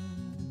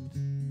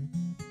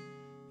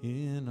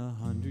 In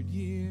 100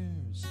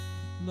 years,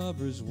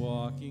 lovers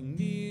walking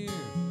near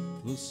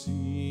will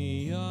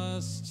see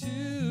us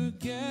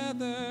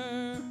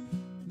together.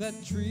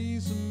 That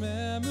tree's a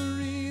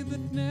memory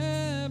that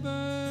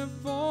never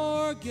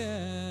forgets,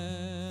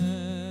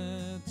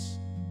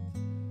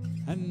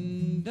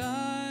 and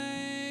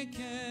I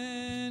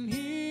can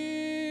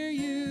hear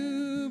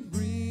you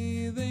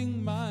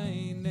breathing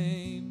my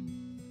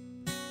name.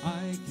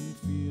 I can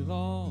feel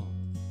all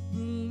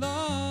the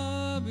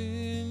love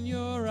in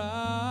your eyes,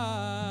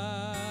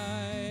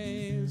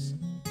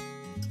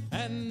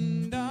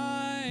 and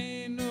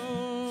I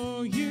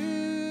know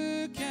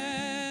you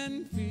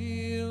can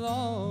feel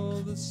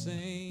all the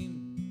same.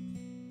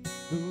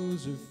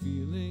 Those are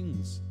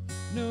feelings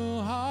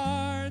no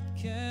heart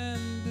can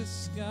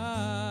disguise.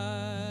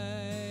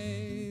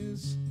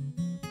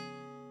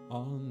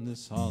 On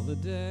this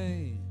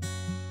holiday,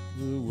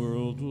 the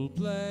world will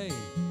play,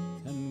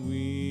 and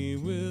we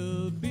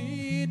will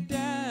be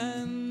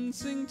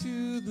dancing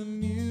to the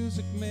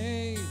music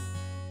made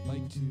by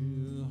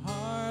two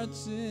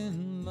hearts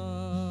in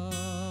love.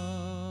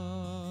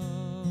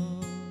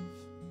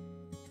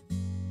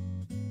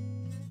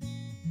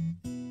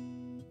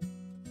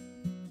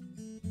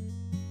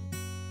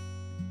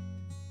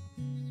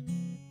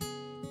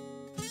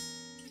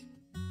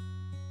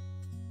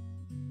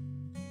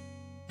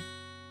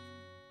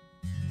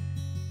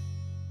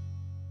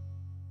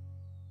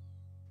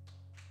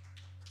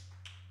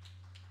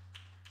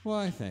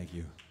 Why, thank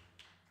you.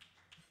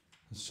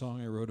 A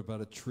song I wrote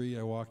about a tree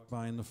I walked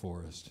by in the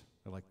forest.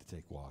 I like to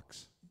take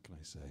walks, what can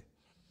I say?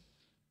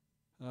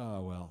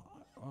 Oh, well,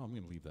 I'm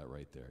going to leave that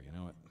right there. You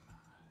know what?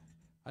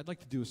 I'd like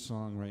to do a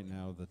song right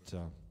now that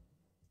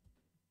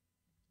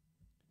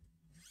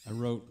I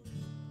wrote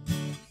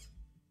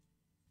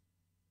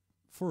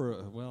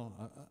for,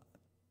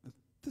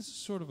 this is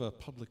sort of a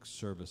public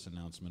service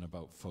announcement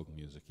about folk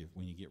music,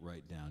 when you get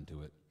right down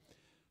to it.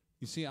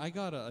 You see, I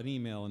got an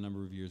email a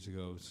number of years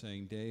ago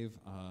saying, Dave,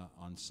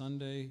 on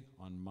Sunday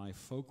on my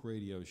folk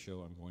radio show,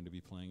 I'm going to be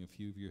playing a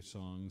few of your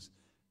songs,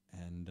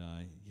 and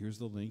here's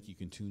the link. You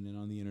can tune in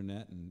on the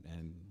internet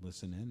and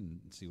listen in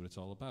and see what it's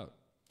all about.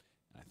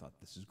 And I thought,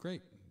 this is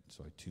great.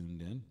 So I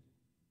tuned in.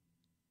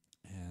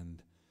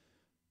 And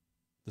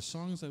the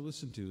songs I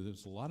listened to, there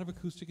was a lot of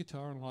acoustic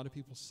guitar and a lot of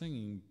people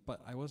singing,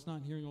 but I was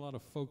not hearing a lot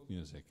of folk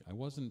music. I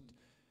wasn't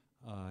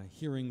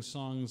hearing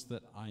songs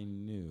that I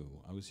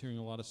knew. I was hearing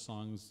a lot of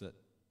songs that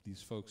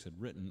these folks had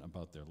written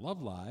about their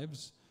love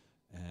lives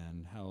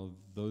and how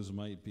those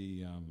might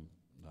be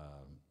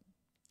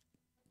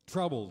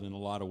troubled in a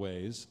lot of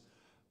ways,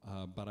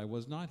 but I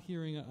was not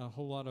hearing a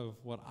whole lot of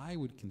what I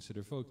would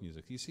consider folk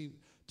music. You see,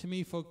 to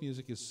me, folk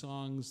music is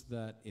songs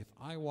that if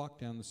I walk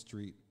down the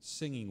street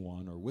singing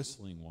one or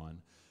whistling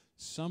one,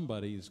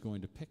 somebody is going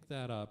to pick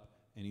that up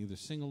and either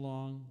sing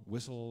along,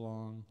 whistle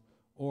along,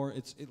 or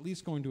it's at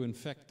least going to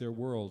infect their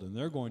world, and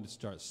they're going to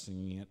start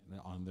singing it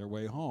on their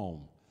way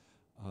home.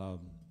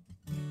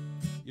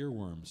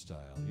 Earworm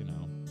style, you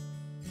know.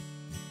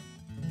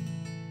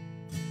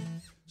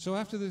 So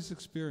after this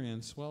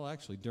experience, well,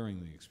 actually during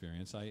the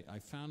experience, I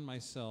found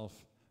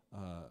myself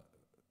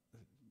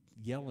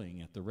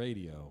yelling at the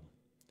radio.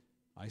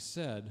 I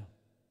said,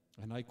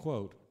 and I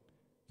quote,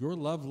 your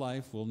love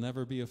life will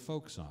never be a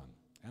folk song.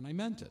 And I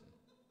meant it.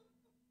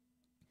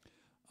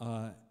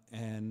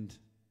 And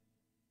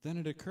then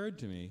it occurred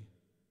to me,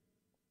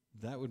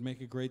 that would make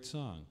a great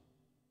song.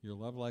 Your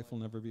love life will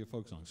never be a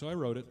folk song. So I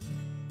wrote it.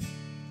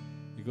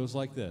 It goes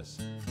like this.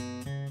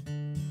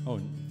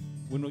 Oh,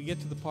 when we get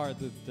to the part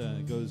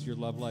that goes, your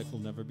love life will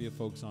never be a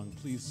folk song,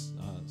 please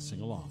sing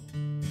along.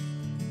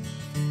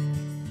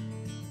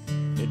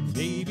 It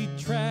may be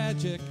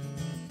tragic,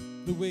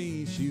 the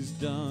way she's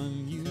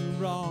done you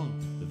wrong.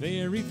 The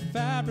very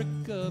fabric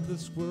of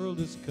this world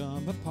has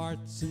come apart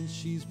since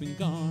she's been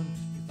gone.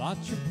 You thought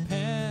your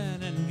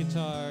pen and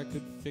guitar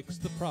could fix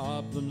the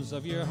problems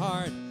of your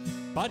heart,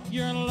 but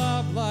your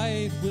love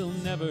life will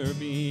never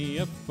be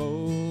a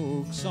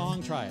folk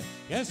song. Try it.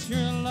 Yes,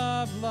 your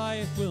love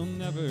life will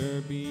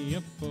never be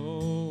a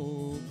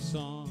folk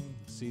song.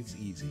 See, it's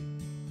easy.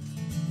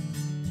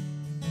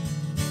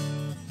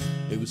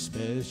 It was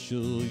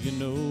special, you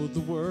know,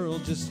 the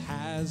world just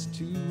has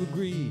to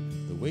agree.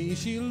 The way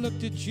she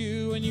looked at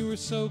you and you were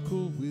so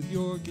cool with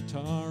your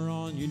guitar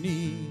on your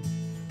knee.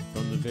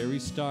 From the very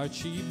start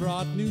she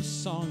brought new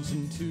songs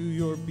into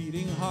your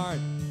beating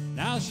heart.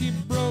 Now she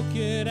broke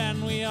it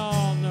and we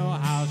all know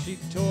how she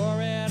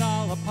tore it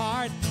all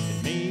apart.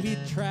 It may be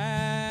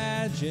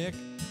tragic,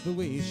 the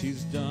way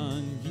she's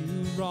done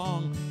you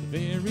wrong. The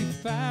very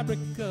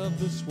fabric of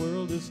this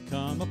world has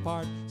come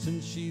apart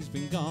since she's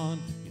been gone.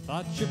 You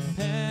thought your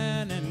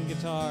pen and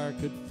guitar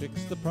could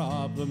fix the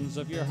problems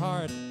of your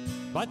heart,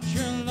 but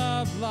your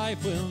love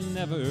life will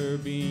never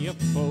be a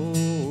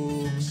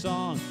folk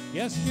song.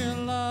 Yes, your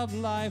love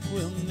life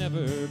will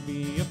never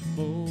be a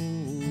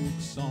folk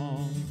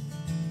song.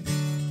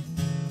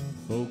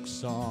 Folk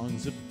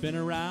songs have been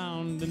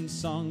around and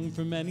sung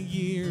for many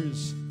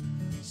years,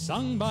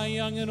 sung by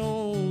young and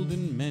old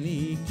in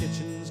many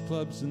kitchens,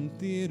 clubs, and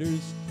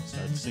theaters.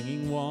 Start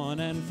singing one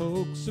and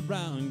folks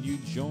around you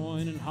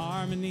join in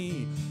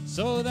harmony.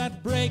 So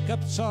that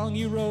breakup song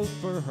you wrote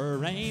for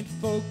her ain't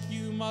folk,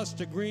 you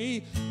must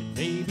agree. It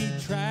may be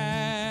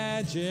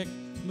tragic,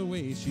 the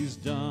way she's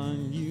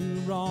done you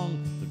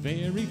wrong. The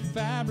very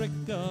fabric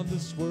of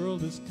this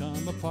world has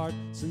come apart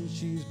since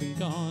she's been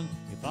gone.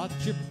 You thought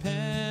your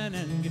pen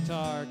and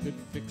guitar could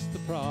fix the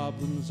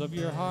problems of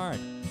your heart,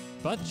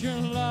 but your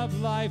love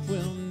life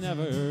will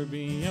never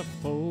be a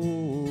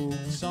folk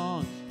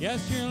song.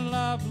 Yes, your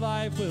love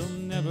life will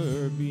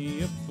never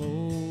be a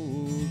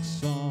folk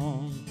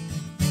song.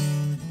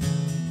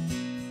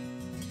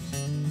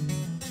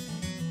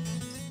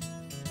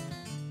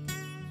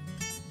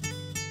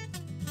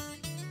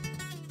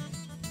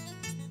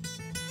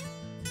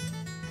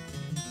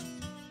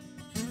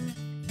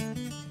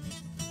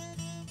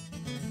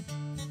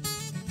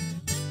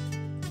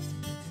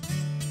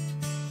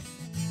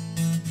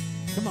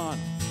 Come on.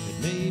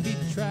 It may be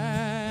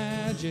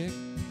tragic,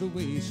 the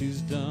way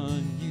she's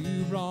done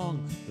you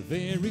wrong. The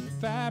very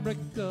fabric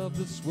of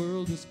this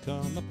world has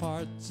come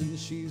apart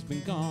since she's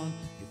been gone.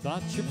 You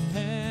thought your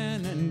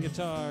pen and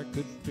guitar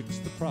could fix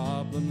the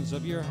problems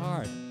of your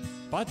heart,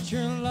 but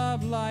your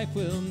love life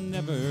will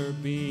never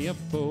be a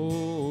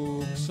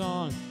folk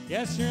song.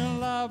 Yes, your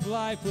love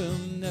life will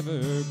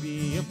never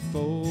be a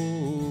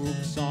folk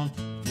song.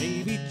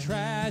 Maybe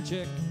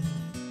tragic,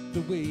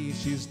 the way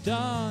she's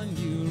done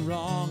you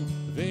wrong.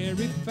 The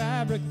very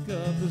fabric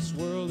of this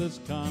world has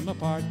come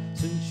apart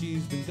since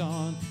she's been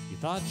gone. You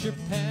thought your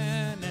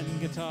pen and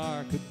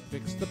guitar could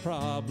fix the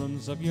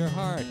problems of your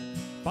heart,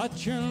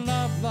 but your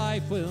love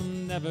life will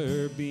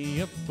never be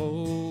a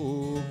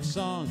folk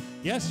song.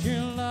 Yes,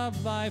 your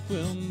love life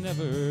will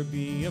never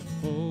be a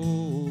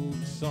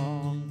folk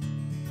song.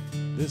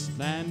 This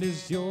land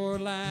is your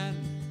land,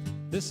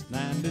 this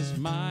land is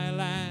my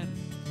land.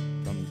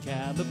 From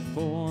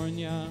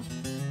California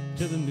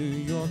to the New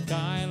York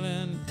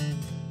Island,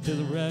 to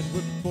the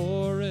Redwood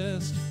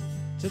Forest,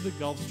 to the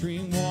Gulf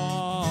Stream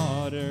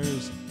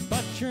waters.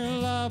 But your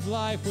love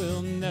life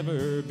will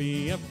never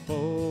be a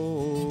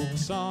folk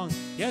song.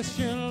 Yes,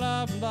 your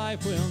love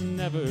life will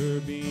never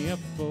be a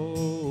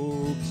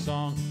folk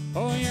song.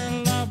 Oh, your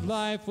love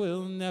life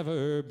will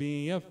never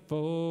be a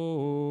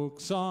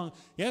folk song.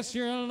 Yes,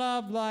 your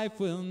love life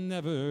will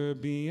never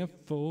be a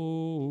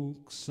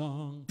folk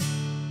song.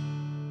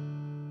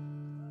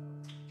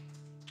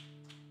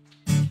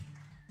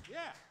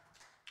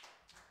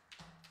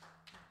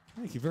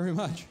 Thank you very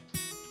much.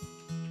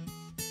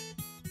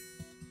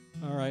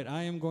 All right,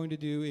 I am going to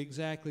do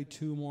exactly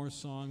 2 more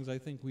songs. I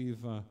think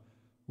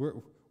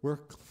we're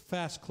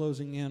fast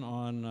closing in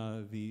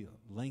on the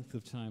length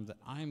of time that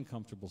I'm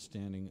comfortable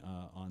standing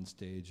on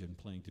stage and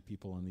playing to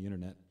people on the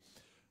internet.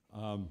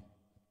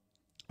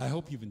 I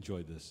hope you've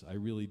enjoyed this. I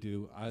really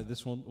do.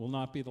 This will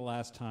not be the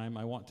last time.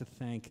 I want to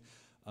thank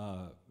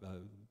the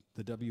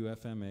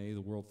WFMA,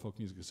 the World Folk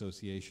Music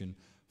Association,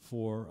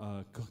 for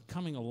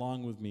coming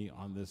along with me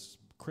on this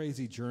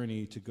crazy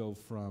journey to go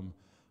from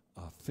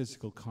a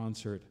physical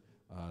concert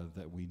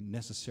that we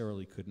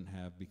necessarily couldn't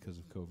have because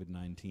of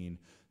COVID-19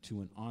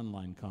 to an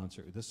online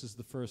concert. This is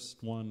the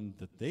first one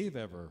that they've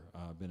ever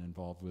been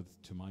involved with,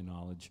 to my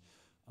knowledge,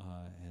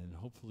 and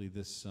hopefully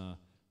this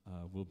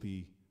will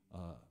be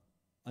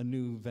a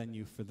new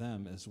venue for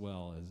them as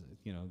well, as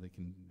they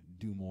can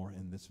do more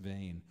in this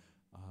vein.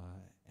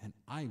 And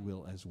I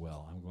will as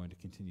well. I'm going to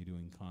continue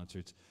doing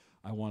concerts.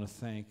 I want to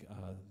thank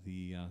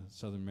the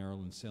Southern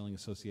Maryland Sailing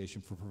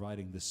Association for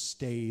providing the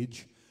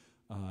stage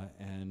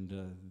and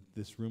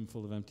this room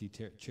full of empty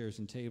chairs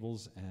and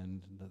tables,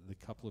 and the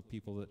couple of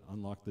people that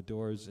unlocked the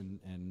doors and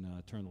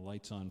turned the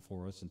lights on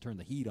for us and turned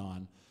the heat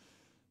on.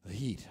 The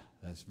heat,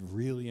 that's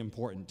really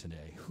important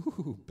today.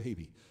 Whew,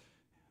 baby.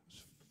 It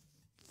was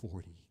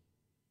 40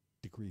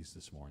 degrees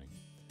this morning.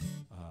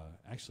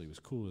 Actually, it was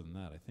cooler than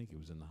that. I think it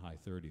was in the high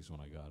 30s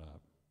when I got up.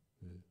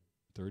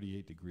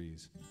 38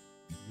 degrees.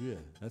 Yeah,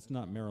 that's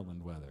not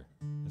Maryland weather,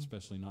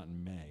 especially not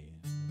in May.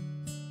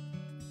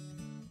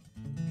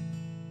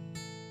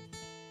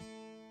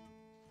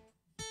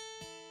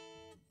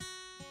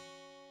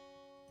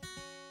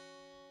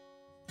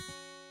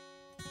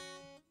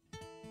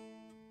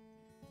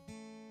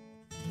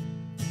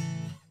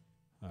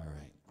 All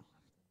right.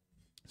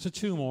 So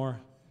two more.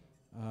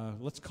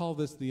 Let's call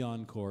this the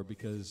encore,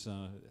 because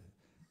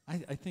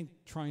I think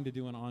trying to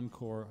do an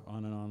encore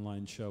on an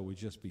online show would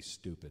just be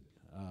stupid.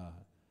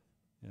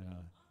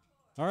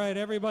 All right,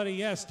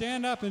 everybody,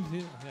 stand up and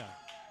yeah.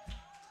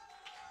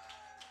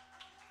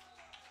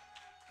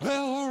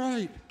 Well, all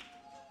right.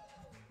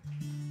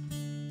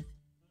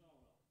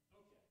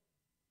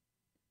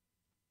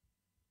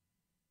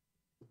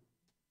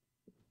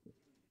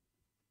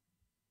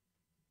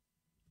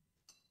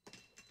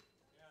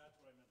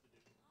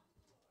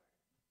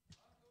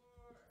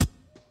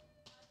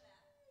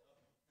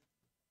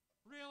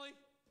 Really?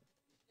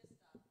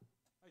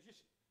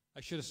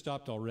 I should have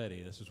stopped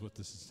already. This is what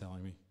this is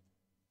telling me.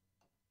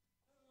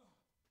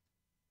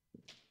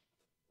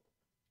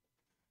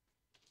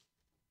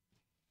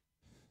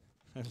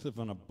 I live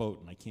on a boat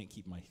and I can't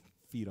keep my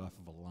feet off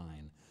of a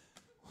line.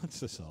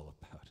 What's this all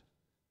about?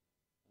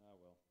 Ah,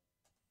 well.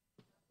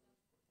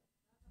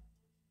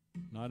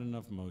 Not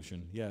enough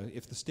motion. Yeah,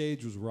 if the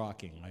stage was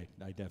rocking, I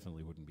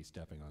definitely wouldn't be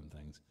stepping on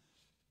things.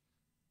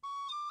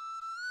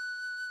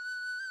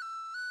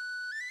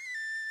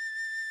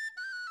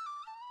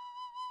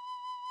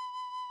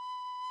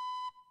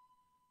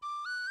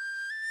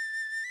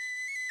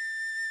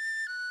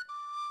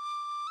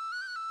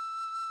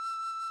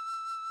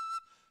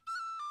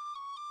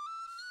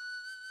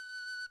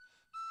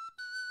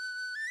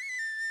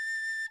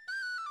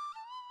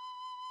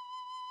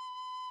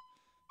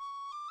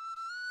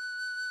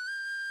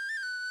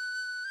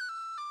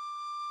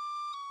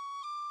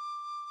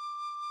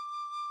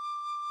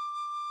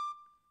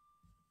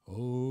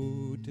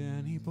 Oh,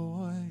 Danny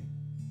boy,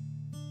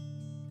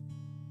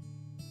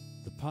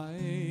 the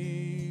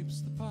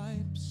pipes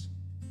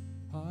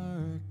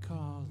are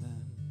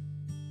calling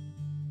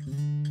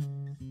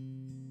from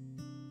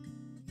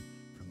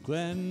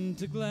glen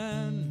to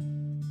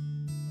glen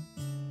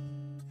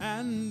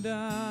and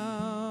down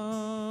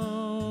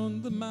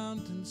the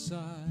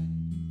mountainside.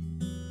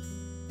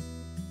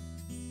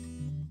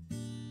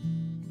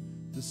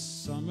 The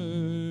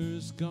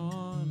summer's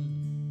gone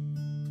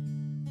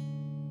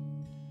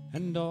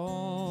and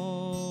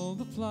all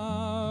the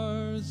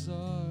flowers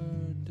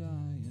are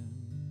dying.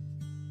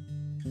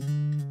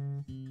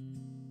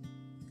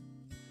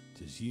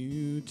 'Tis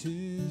you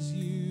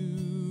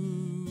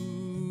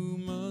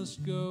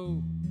must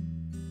go,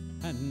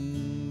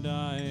 and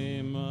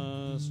I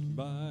must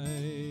bide.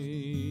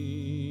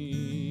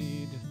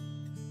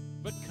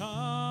 But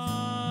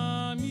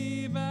come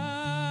ye back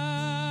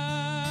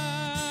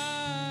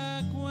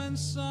when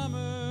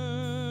summer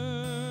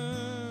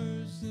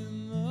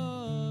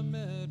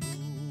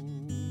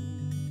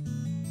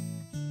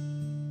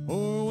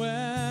or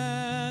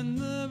when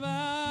the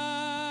valley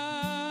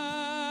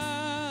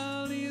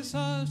is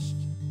hushed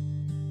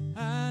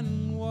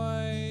and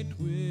white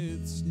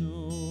with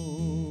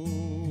snow.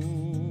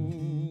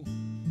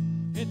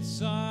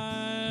 It's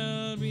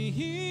I'll be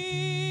here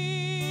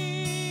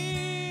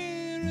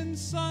in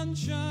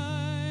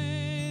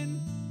sunshine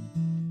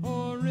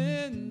or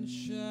in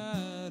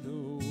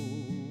shadows.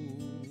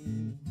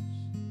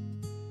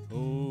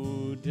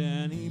 Oh,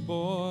 Danny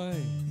boy,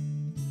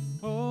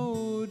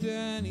 oh,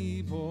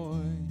 Danny boy,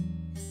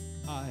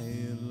 I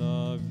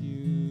love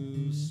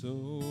you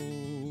so.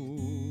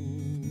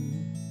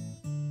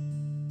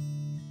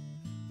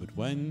 But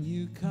when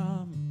you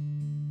come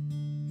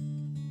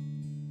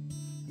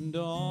and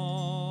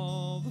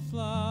all the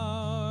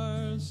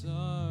flowers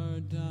are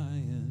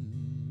dying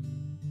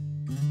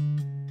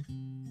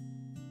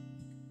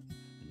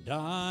and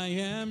I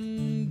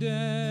am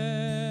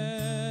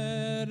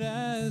dead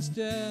as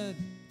dead,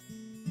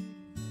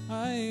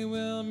 I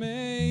will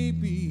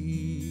maybe,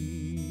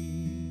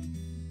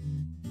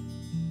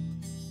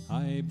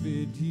 I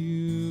bid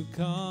you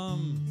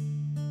come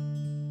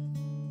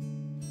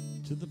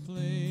to the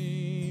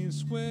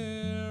place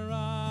where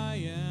I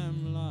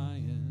am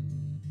lying.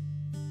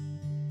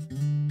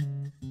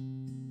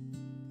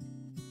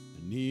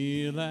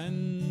 Kneel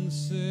and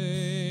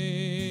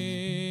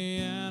say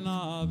an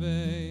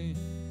Ave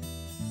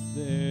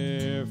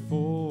there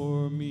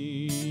for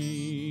me.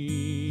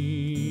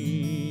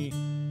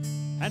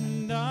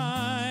 and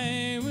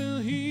I will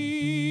hear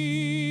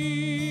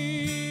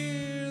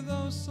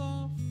those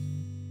soft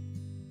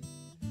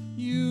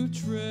you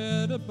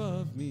tread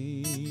above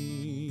me,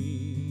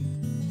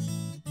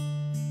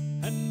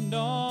 and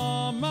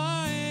all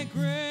my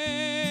grave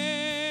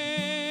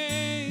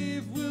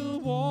will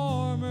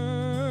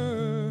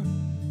warmer,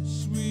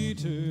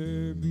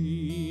 sweeter be,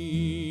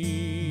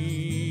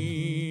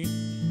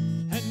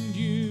 and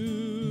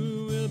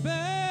you will bend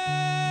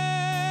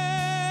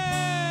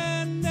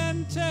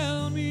and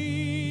tell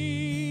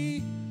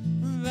me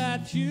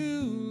that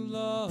you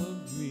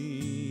love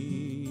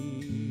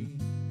me,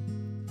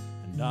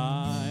 and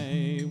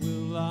I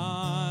will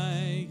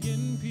lie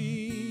in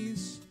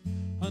peace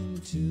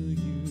until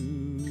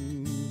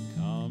you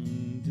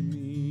come to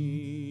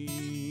me.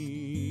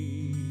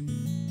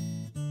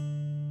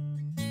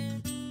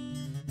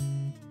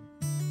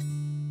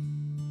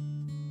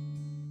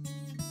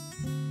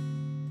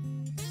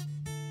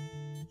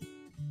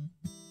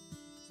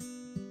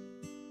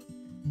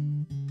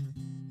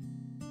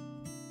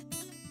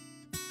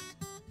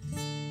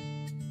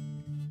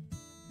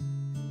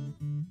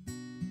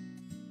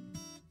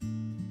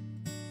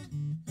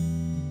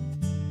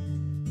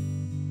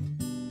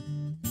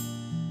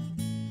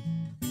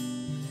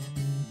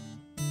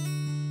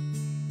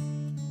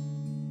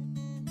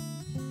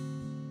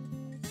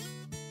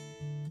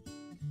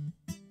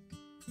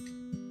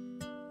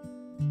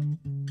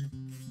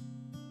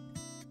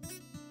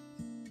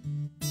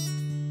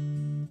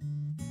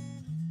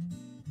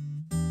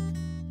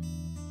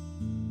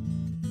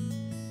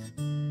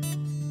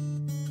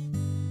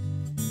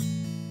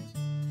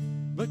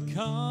 But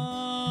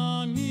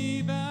call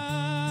me back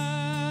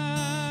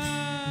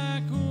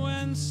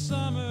when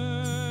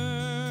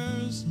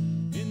summer's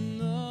in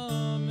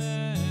the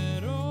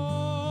meadow,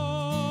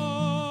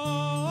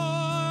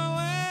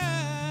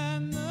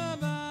 when the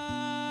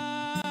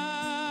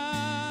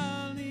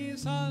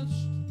valley's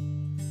hushed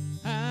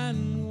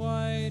and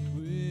white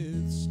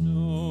with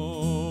snow.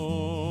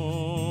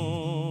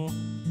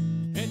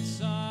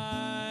 It's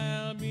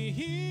I'll be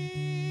here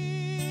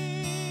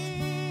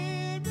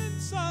in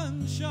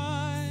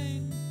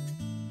sunshine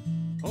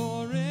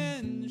or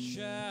in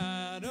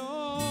shadows.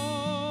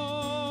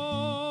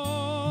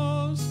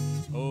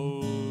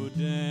 Oh,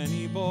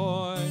 Danny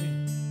boy,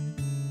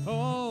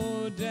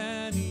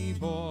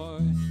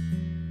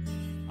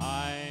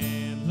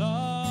 I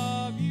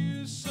love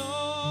you so.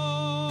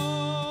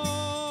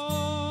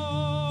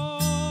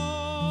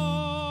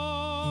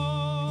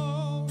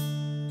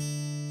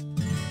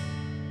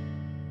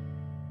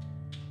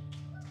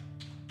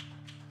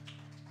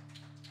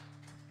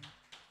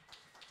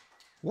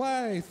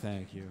 Why,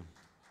 thank you.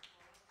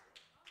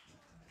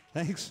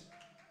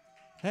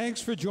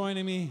 Thanks for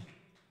joining me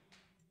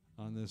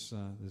on this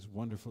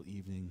wonderful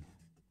evening.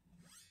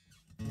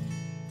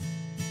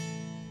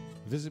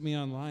 Visit me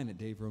online at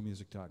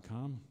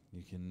daverowemusic.com.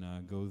 You can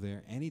go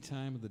there any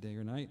time of the day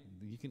or night.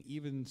 You can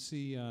even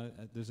see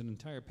there's an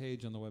entire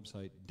page on the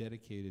website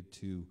dedicated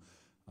to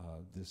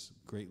this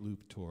great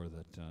loop tour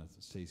that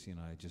Stacy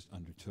and I just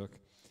undertook,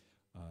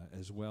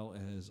 as well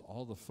as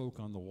all the Folk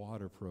on the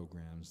Water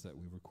programs that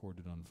we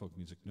recorded on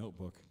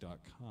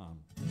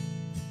folkmusicnotebook.com.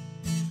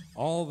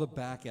 All the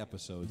back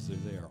episodes, they're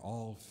there,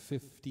 all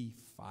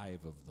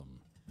 55 of them.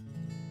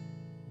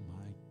 Oh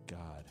my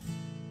God.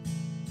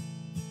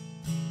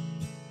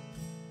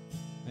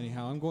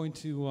 Anyhow, I'm going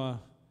to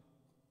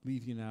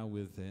leave you now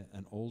with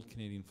an old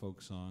Canadian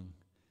folk song,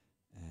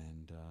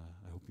 and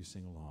I hope you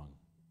sing along.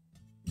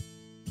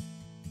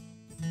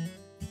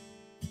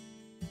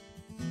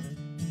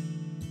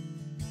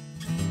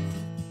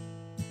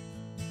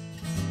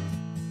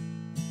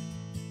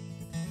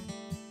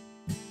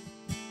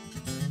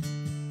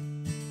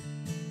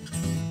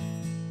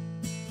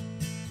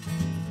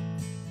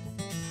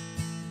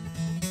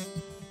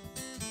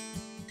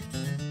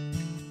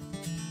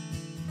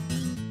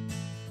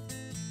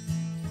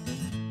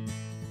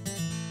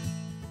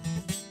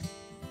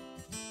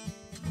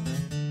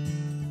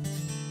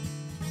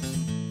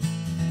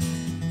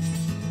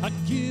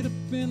 I'd get up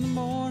in the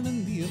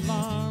morning, the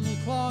alarm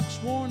clock's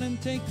warning,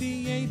 take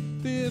the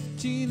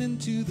 8:15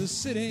 into the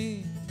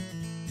city.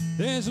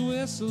 There's a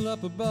whistle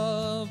up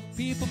above,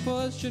 people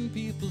push and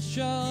people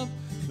shove,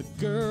 the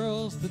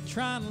girls that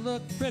trying to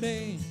look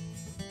pretty.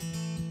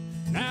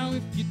 Now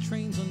if your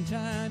train's on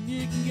time,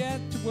 you can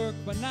get to work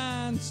by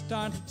 9,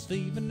 start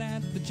sleeping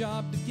at the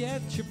job to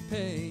get your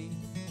pay.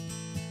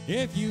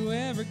 If you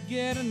ever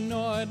get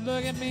annoyed,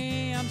 look at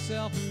me, I'm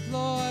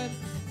self-employed.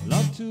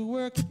 Love to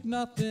work at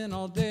nothing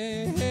all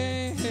day.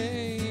 Hey,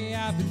 hey,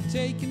 I've been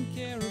taking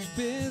care of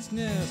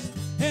business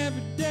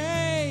every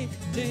day,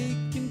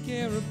 taking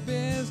care of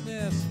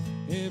business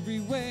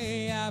every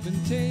way. I've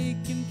been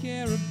taking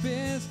care of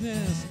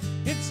business.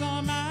 It's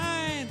all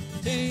mine,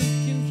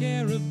 taking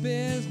care of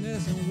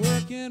business and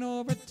working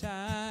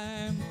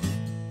overtime.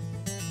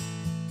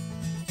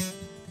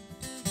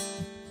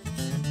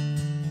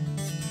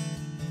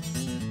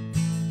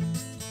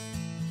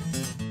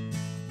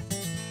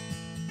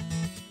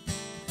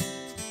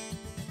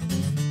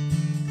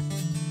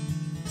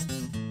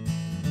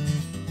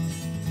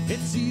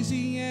 It's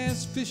easy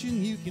as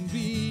fishing, you can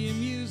be a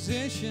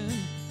musician.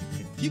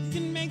 If you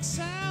can make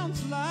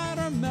sounds light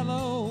or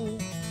mellow,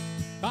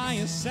 buy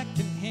a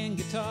second-hand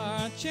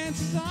guitar,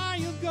 chances are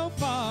you'll go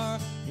far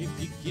if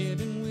you get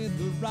in with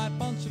the right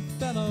bunch of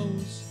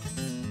fellows.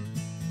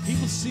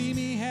 People see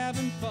me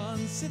having fun,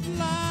 sitting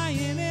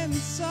lying in the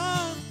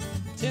sun,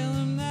 tell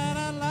them that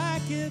I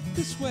like it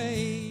this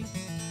way.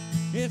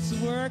 It's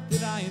the work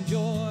that I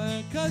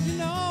enjoy, 'cause you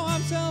know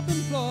I'm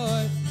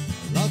self-employed.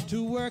 I love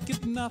to work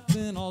at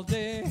nothing all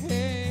day.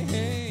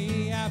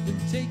 I've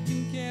been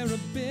taking care of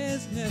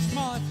business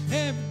more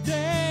every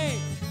day,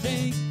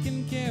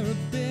 taking care of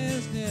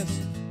business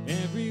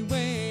every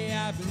way.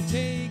 I've been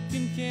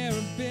taking care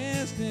of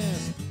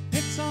business,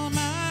 it's all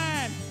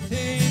mine,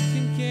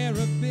 taking care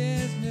of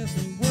business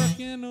and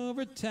working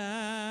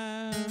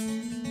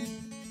overtime.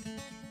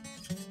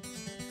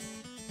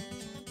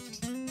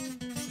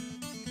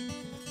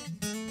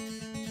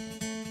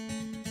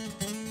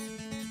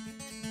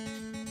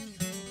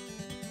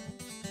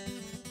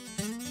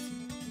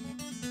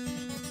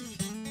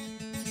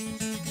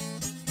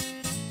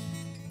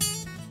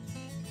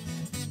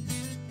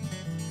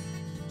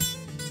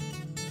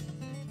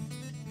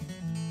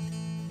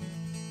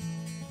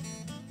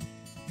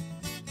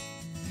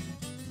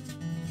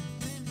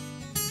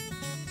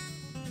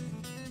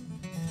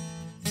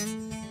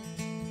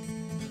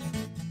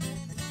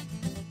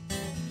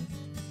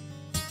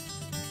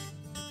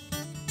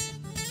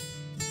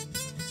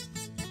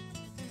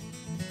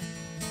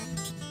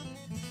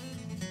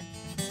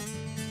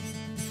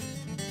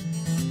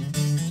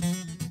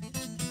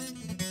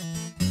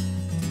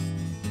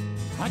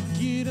 I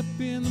get up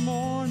in the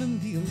morning,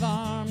 the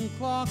alarm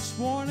clock's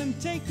warning,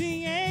 take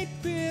the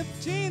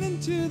 8:15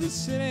 into the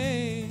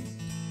city.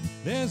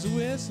 There's a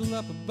whistle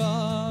up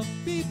above,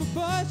 people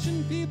push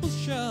and people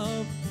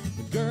shove,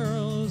 the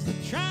girls,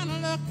 they're trying to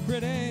look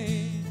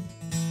pretty.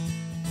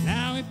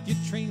 Now if your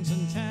train's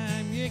on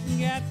time, you can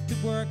get to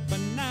work by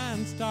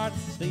 9, start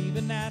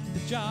slaving at the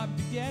job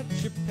to get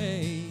your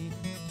pay.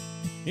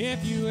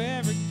 If you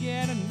ever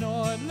get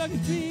annoyed, look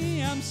at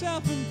me, I'm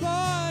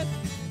self-employed.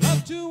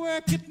 Love to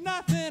work at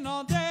nothing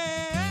all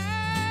day.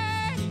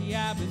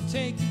 I've been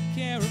taking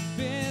care of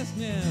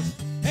business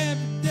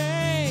every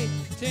day,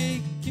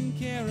 taking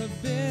care of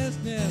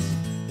business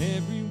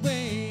every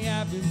way.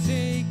 I've been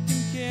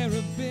taking care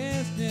of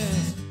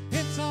business,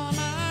 it's all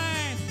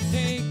mine,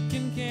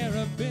 taking care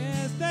of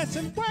business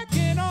and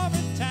working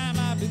overtime.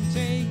 I've been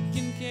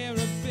taking care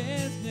of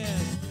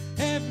business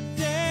every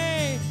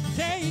day,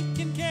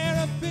 taking care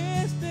of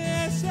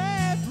business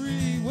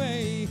every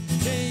way,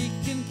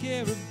 taking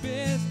care of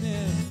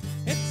business,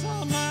 it's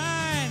all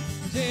mine,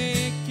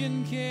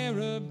 taking care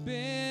of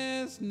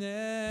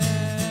business.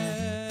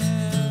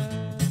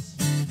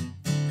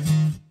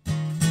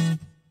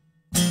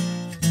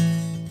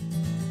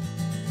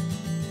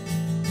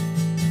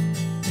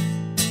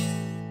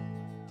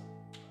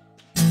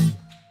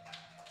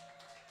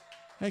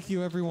 Thank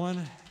you,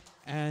 everyone,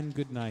 and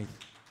good night.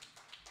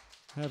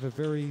 Have a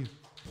very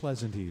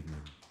pleasant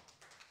evening.